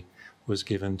publicity was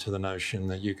given to the notion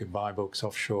that you could buy books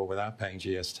offshore without paying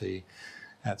GST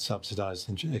at subsidized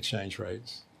exchange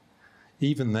rates.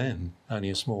 Even then,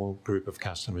 only a small group of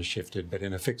customers shifted, but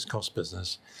in a fixed cost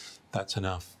business, that's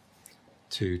enough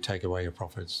to take away your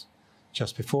profits.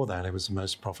 Just before that, it was the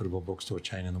most profitable bookstore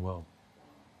chain in the world.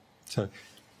 So,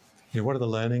 what are the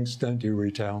learnings? Don't do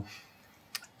retail,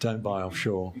 don't buy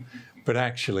offshore. But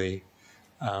actually,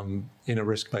 in a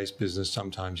risk-based business,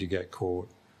 sometimes you get caught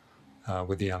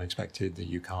with the unexpected that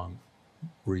you can't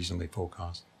reasonably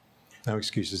forecast. No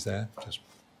excuses there, just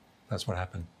that's what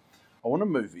happened. I want to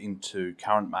move into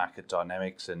current market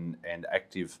dynamics and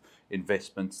active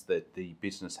investments that the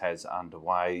business has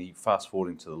underway. Fast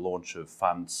forwarding to the launch of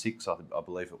Fund 6, I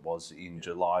believe it was in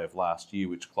July of last year,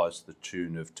 which closed to the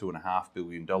tune of $2.5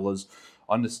 billion.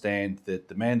 I understand that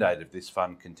the mandate of this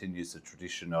fund continues the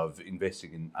tradition of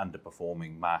investing in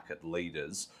underperforming market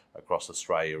leaders across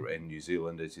Australia and New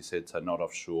Zealand, as you said, so not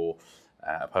offshore,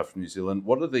 apart from New Zealand.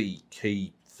 What are the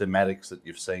key thematics that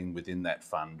you've seen within that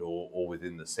fund or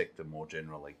within the sector more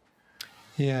generally?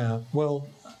 Yeah, well,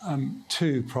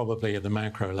 two probably at the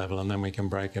macro level, and then we can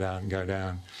break it out and go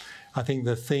down. I think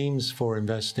the themes for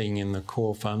investing in the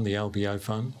core fund, the LBO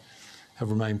fund,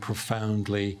 have remained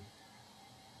profoundly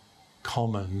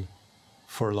common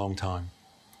for a long time.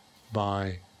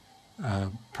 By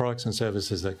products and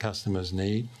services that customers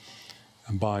need,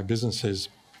 and by businesses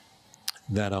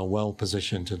that are well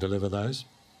positioned to deliver those,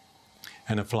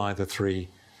 and apply the three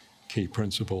key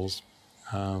principles.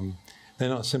 They're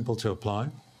not simple to apply,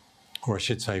 or I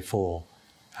should say four: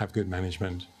 have good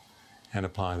management and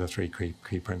apply the three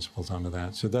key principles under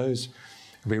that. So those,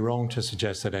 it would be wrong to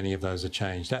suggest that any of those are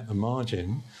changed. At the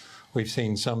margin, we've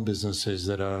seen some businesses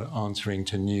that are answering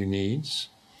to new needs.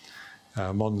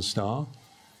 Modern Star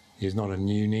is not a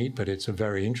new need, but it's a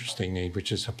very interesting need,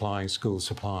 which is supplying school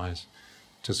supplies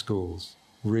to schools.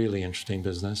 Really interesting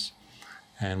business,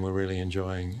 and we're really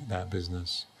enjoying that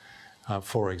business.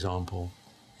 For example,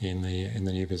 in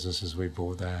the new businesses we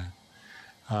bought there.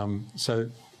 So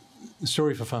the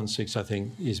story for Fund 6, I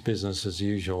think, is business as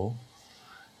usual,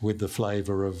 with the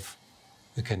flavour of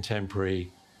the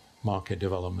contemporary market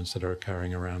developments that are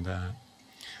occurring around that.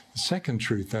 The second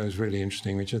truth, though, is really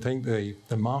interesting, which I think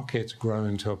the market's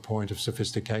grown to a point of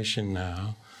sophistication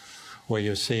now, where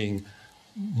you're seeing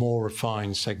more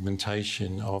refined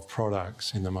segmentation of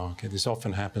products in the market. This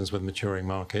often happens with maturing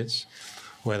markets,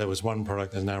 where there was one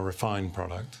product, there's now a refined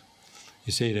product.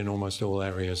 You see it in almost all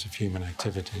areas of human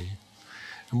activity.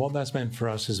 And what that's meant for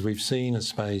us is we've seen a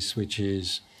space which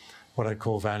is what I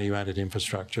call value-added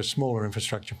infrastructure, smaller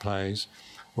infrastructure plays,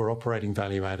 where operating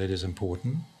value-added is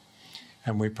important.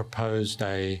 And we proposed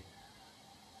a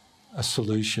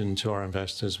solution to our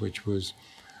investors, which was,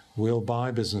 we'll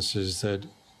buy businesses that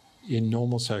in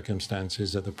normal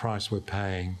circumstances at the price we're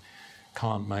paying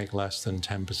can't make less than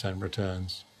 10%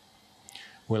 returns.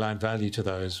 We'll add value to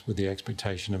those with the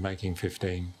expectation of making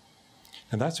 15.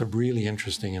 And that's a really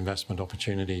interesting investment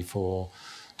opportunity for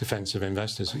defensive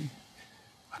investors.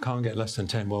 I can't get less than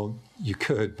 10. Well, you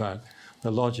could, but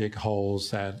the logic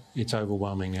holds that it's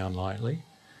overwhelmingly unlikely.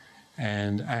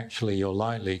 And actually, you're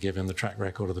likely, given the track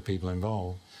record of the people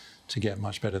involved, to get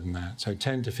much better than that. So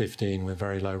 10 to 15 with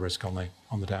very low risk on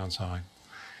the downside.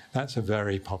 That's a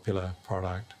very popular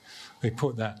product. We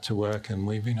put that to work, and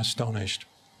we've been astonished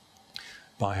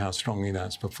by how strongly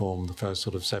that's performed. The first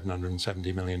sort of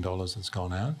 $770 million that's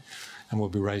gone out, and we'll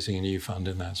be raising a new fund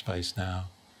in that space now.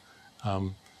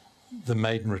 The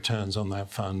maiden returns on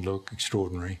that fund look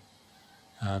extraordinary,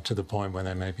 to the point where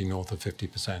they may be north of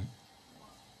 50%.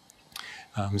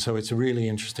 So it's a really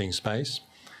interesting space,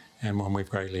 and one we've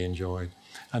greatly enjoyed.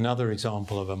 Another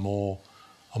example of a more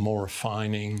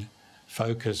refining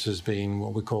focus has been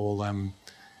what we call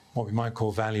what we might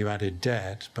call value-added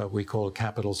debt, but we call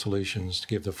capital solutions to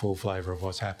give the full flavour of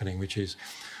what's happening, which is,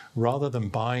 rather than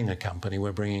buying a company,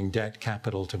 we're bringing debt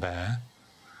capital to bear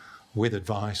with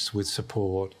advice, with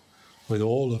support, with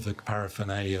all of the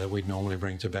paraphernalia that we'd normally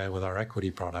bring to bear with our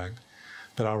equity product.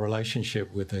 But our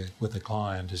relationship with the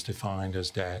client is defined as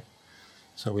debt.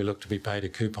 So we look to be paid a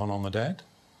coupon on the debt,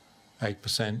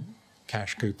 8%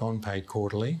 cash coupon paid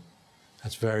quarterly.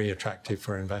 That's very attractive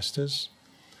for investors,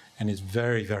 and it's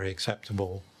very, very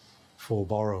acceptable for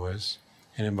borrowers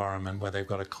in an environment where they've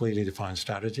got a clearly defined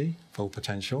strategy, full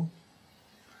potential,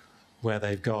 where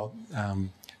they've got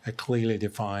a clearly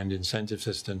defined incentive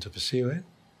system to pursue it,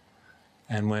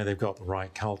 and where they've got the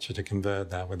right culture to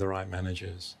convert that with the right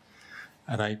managers.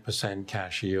 At 8%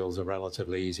 cash yields a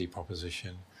relatively easy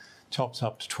proposition. Tops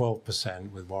up to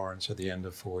 12% with warrants at the end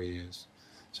of 4 years.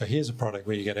 So here's a product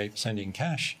where you get 8% in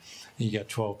cash, and you get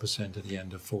 12% at the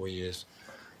end of 4 years.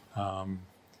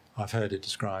 I've heard it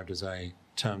described as a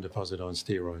term deposit on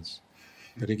steroids.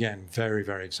 But again, very,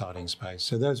 very exciting space.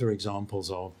 So those are examples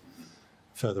of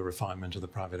further refinement of the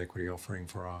private equity offering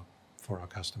for our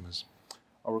customers.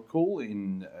 I recall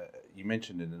you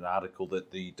mentioned in an article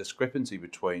that the discrepancy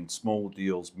between small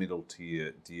deals, middle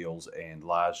tier deals and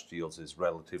large deals is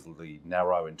relatively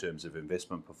narrow in terms of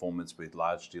investment performance, with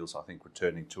large deals I think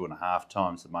returning 2.5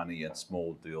 times the money and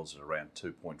small deals at around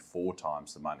 2.4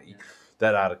 times the money. Yeah.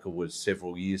 That article was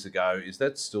several years ago. Is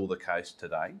that still the case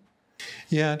today?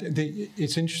 Yeah,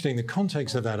 it's interesting. The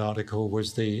context of that article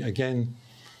was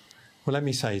well, let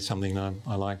me say something that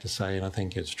I like to say, and I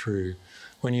think it's true.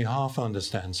 When you half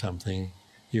understand something,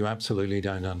 you absolutely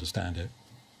don't understand it.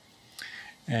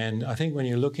 And I think when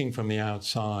you're looking from the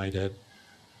outside at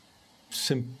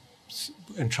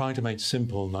and trying to make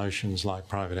simple notions like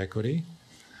private equity,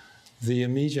 the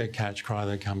immediate catch cry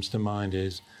that comes to mind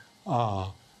is,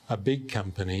 a big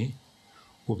company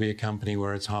will be a company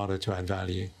where it's harder to add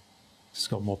value. It's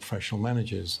got more professional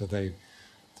managers, so they've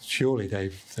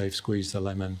squeezed the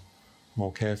lemon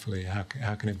more carefully. How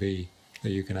can it be that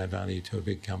you can add value to a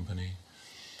big company?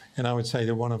 And I would say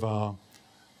that one of our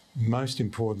most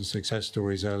important success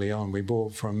stories early on, we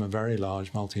bought from a very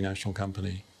large multinational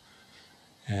company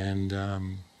and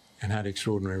had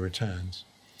extraordinary returns.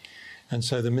 And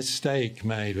so the mistake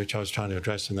made, which I was trying to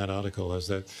address in that article, is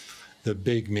that the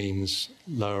big means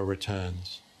lower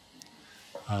returns.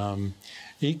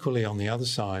 Equally, on the other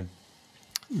side,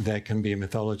 there can be a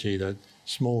mythology that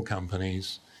small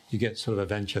companies, you get sort of a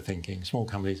venture thinking, small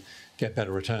companies get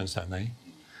better returns, don't they?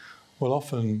 Well,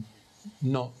 often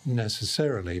not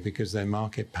necessarily, because their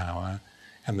market power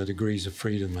and the degrees of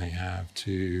freedom they have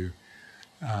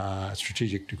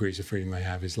strategic degrees of freedom they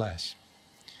have is less.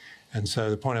 And so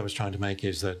the point I was trying to make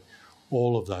is that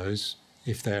all of those,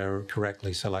 if they're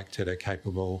correctly selected, are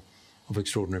capable of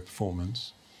extraordinary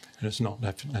performance. And it's not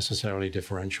necessarily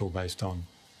differential based on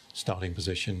starting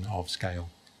position of scale.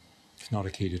 It's not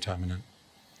a key determinant.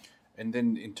 And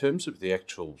then in terms of the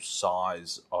actual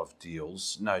size of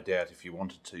deals, no doubt if you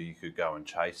wanted to, you could go and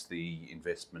chase the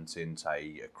investments in,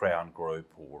 say, a Crown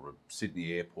Group or a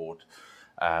Sydney Airport,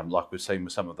 like we've seen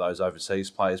with some of those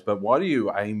overseas players. But why do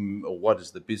you aim, or why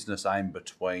does the business aim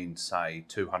between, say,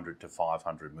 200 to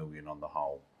 500 million on the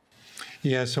whole?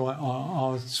 Yeah, so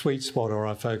our sweet spot or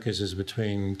our focus is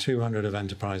between 200 of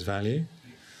enterprise value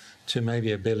to maybe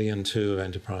 $1.2 billion of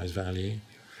enterprise value.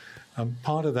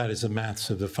 Part of that is the maths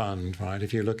of the fund, right?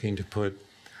 If you're looking to put,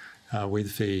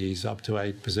 with fees, up to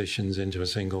 8 positions into a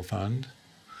single fund,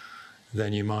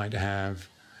 then you might have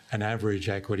an average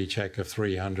equity check of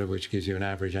 300, which gives you an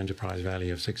average enterprise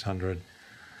value of 600.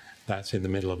 That's in the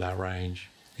middle of that range.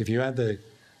 If you add the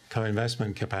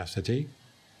co-investment capacity,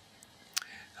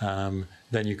 then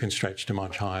you can stretch to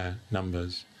much higher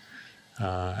numbers.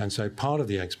 And so part of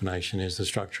the explanation is the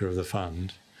structure of the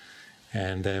fund,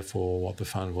 and therefore what the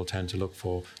fund will tend to look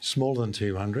for. Smaller than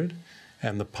 200,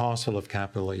 and the parcel of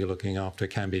capital that you're looking after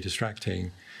can be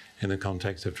distracting in the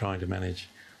context of trying to manage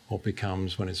what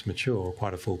becomes, when it's mature,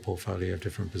 quite a full portfolio of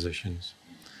different positions.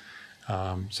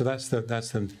 So that's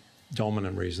the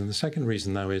dominant reason. The second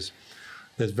reason, though, is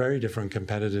there's very different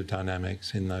competitive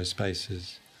dynamics in those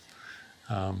spaces.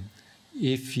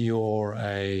 If you're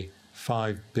a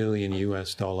 $5 billion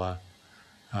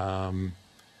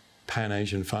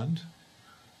Pan-Asian fund,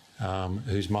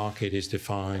 whose market is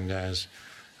defined as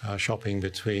shopping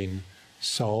between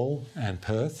Seoul and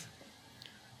Perth,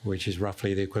 which is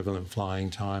roughly the equivalent flying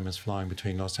time as flying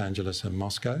between Los Angeles and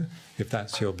Moscow, if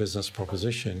that's your business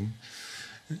proposition,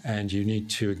 and you need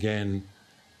to, again,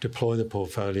 deploy the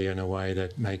portfolio in a way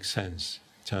that makes sense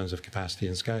in terms of capacity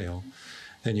and scale,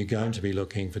 then you're going to be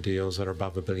looking for deals that are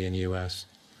above $1 billion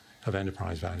of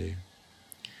enterprise value.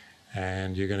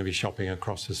 And you're going to be shopping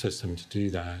across the system to do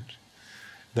that.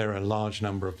 There are a large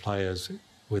number of players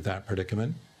with that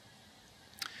predicament.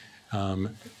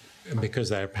 And because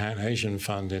they're a Pan-Asian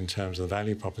fund in terms of the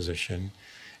value proposition,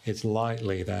 it's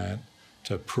likely that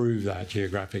to prove that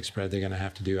geographic spread, they're going to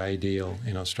have to do a deal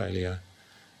in Australia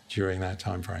during that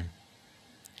time frame.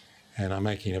 And I'm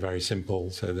making it very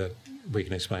simple so that we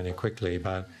can explain it quickly,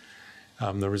 but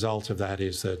the result of that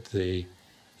is that the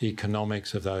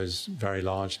economics of those very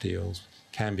large deals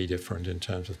can be different in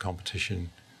terms of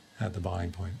competition at the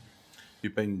buying point.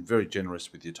 You've been very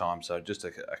generous with your time, so just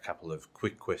a couple of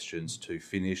quick questions to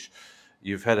finish.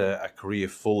 You've had a career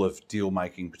full of deal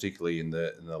making, particularly in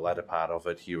the latter part of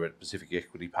it here at Pacific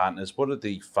Equity Partners. What are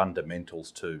the fundamentals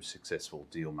to successful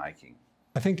deal making?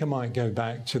 I think I might go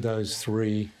back to those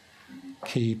 3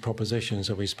 key propositions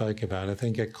that we spoke about. I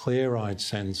think a clear-eyed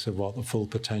sense of what the full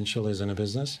potential is in a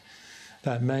business.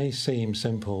 That may seem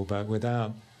simple, but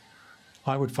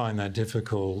I would find that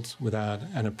difficult without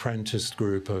an apprenticed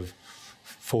group of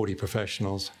 40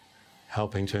 professionals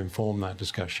helping to inform that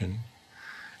discussion.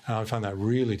 And I would find that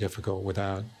really difficult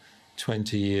without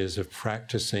 20 years of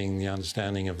practicing the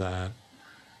understanding of that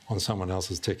on someone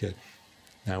else's ticket.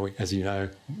 Now, as you know,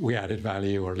 we added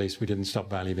value, or at least we didn't stop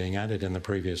value being added in the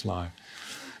previous life.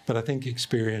 But I think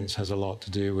experience has a lot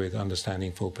to do with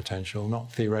understanding full potential,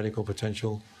 not theoretical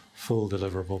potential, full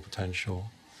deliverable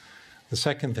potential. The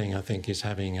second thing, I think, is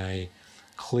having a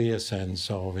clear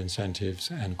sense of incentives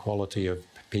and quality of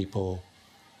people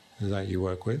that you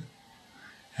work with.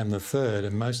 And the third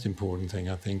and most important thing,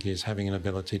 I think, is having an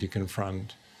ability to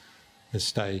confront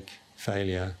mistake,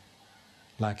 failure,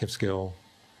 lack of skill,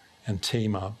 and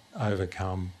team up,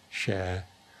 overcome, share.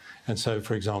 And so,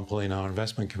 for example, in our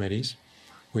investment committees,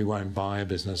 we won't buy a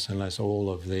business unless all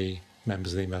of the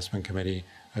members of the investment committee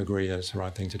agree that it's the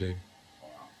right thing to do.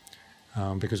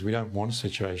 Because we don't want a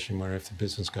situation where if the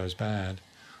business goes bad,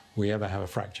 we ever have a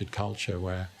fractured culture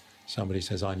where somebody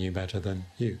says, I knew better than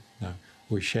you. No,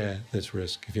 we share this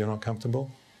risk. If you're not comfortable,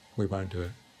 we won't do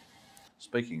it.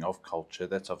 Speaking of culture,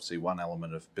 that's obviously one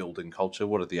element of building culture.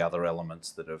 What are the other elements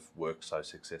that have worked so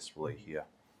successfully here?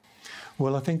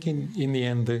 Well, I think in the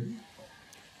end,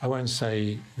 I won't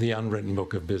say the unwritten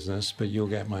book of business, but you'll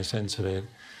get my sense of it.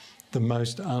 The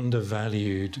most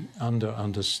undervalued,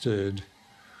 understood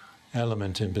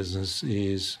element in business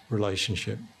is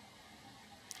relationship.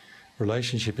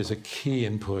 Relationship is a key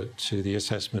input to the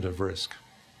assessment of risk.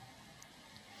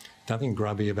 Nothing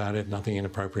grubby about it, nothing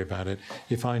inappropriate about it.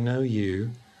 If I know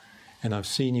you and I've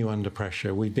seen you under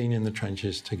pressure, we've been in the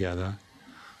trenches together,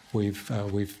 we've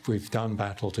done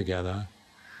battle together,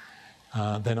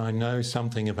 then I know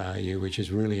something about you which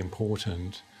is really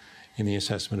important in the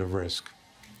assessment of risk.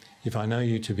 If I know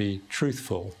you to be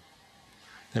truthful,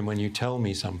 then when you tell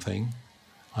me something,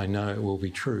 I know it will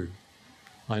be true.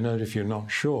 I know that if you're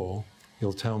not sure,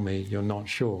 you'll tell me you're not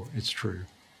sure it's true.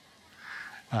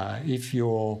 If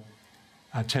you're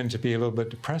tend to be a little bit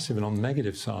depressive and on the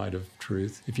negative side of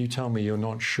truth, if you tell me you're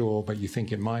not sure but you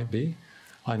think it might be,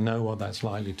 I know what that's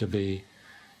likely to be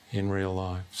in real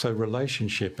life. So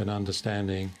relationship and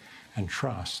understanding and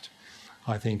trust,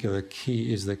 I think,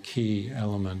 is the key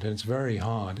element. And it's very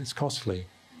hard, it's costly,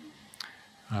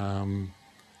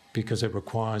 because it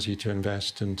requires you to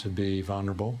invest and to be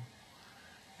vulnerable,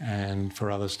 and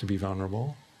for others to be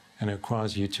vulnerable, and it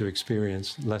requires you to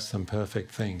experience less than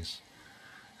perfect things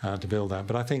to build that.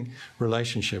 But I think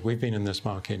relationship, we've been in this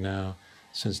market now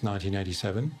since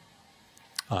 1987,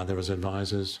 either as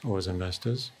advisors or as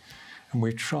investors, and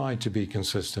we've tried to be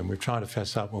consistent. We've tried to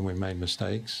fess up when we've made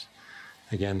mistakes.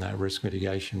 Again, that risk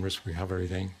mitigation, risk recovery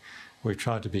thing, we've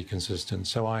tried to be consistent.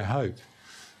 So I hope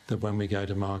that when we go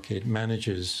to market,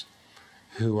 managers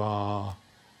who are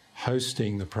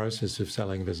hosting the process of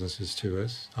selling businesses to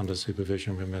us under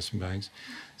supervision of investment banks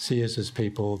see us as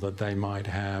people that they might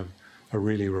have a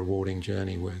really rewarding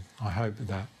journey with. I hope that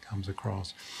that comes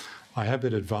across. I hope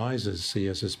that advisors see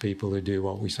us as people who do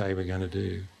what we say we're going to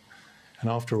do. And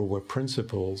after all, we're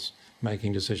principals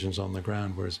making decisions on the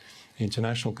ground, whereas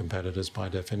international competitors, by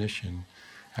definition,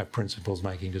 have principals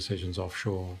making decisions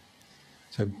offshore.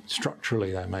 So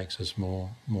structurally, that makes us more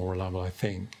reliable, I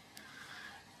think.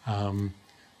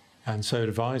 And so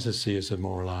advisors see us as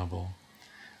more reliable.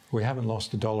 We haven't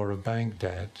lost $1 of bank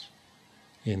debt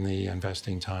in the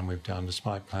investing time we've done,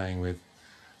 despite playing with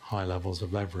high levels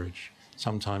of leverage.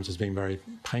 Sometimes it's been very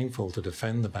painful to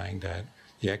defend the bank debt.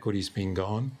 The equity's been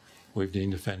gone. We've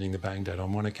been defending the bank debt.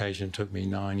 On one occasion, it took me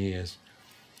 9 years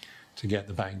to get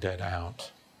the bank debt out.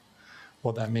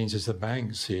 What that means is the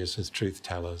banks see us as truth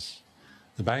tellers.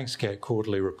 The banks get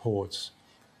quarterly reports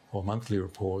or monthly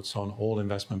reports on all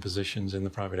investment positions in the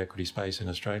private equity space in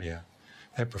Australia.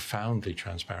 They're profoundly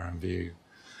transparent view.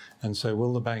 And so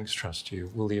will the banks trust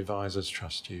you? Will the advisors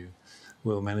trust you?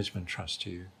 Will management trust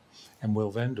you? And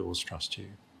will vendors trust you?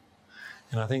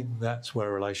 And I think that's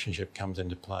where relationship comes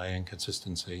into play and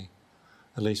consistency.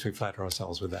 At least we flatter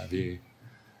ourselves with that view.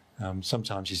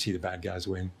 Sometimes you see the bad guys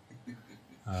win,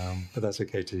 but that's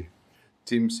okay too.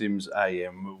 Tim Sims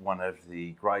AM, one of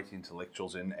the great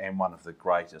intellectuals and one of the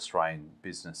great Australian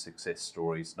business success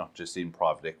stories, not just in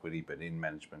private equity, but in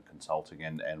management consulting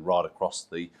and right across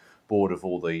the board of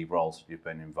all the roles that you've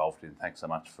been involved in. Thanks so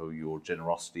much for your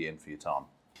generosity and for your time.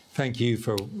 Thank you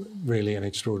for really an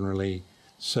extraordinarily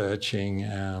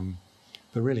searching,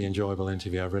 but really enjoyable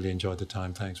interview. I've really enjoyed the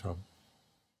time. Thanks, Rob.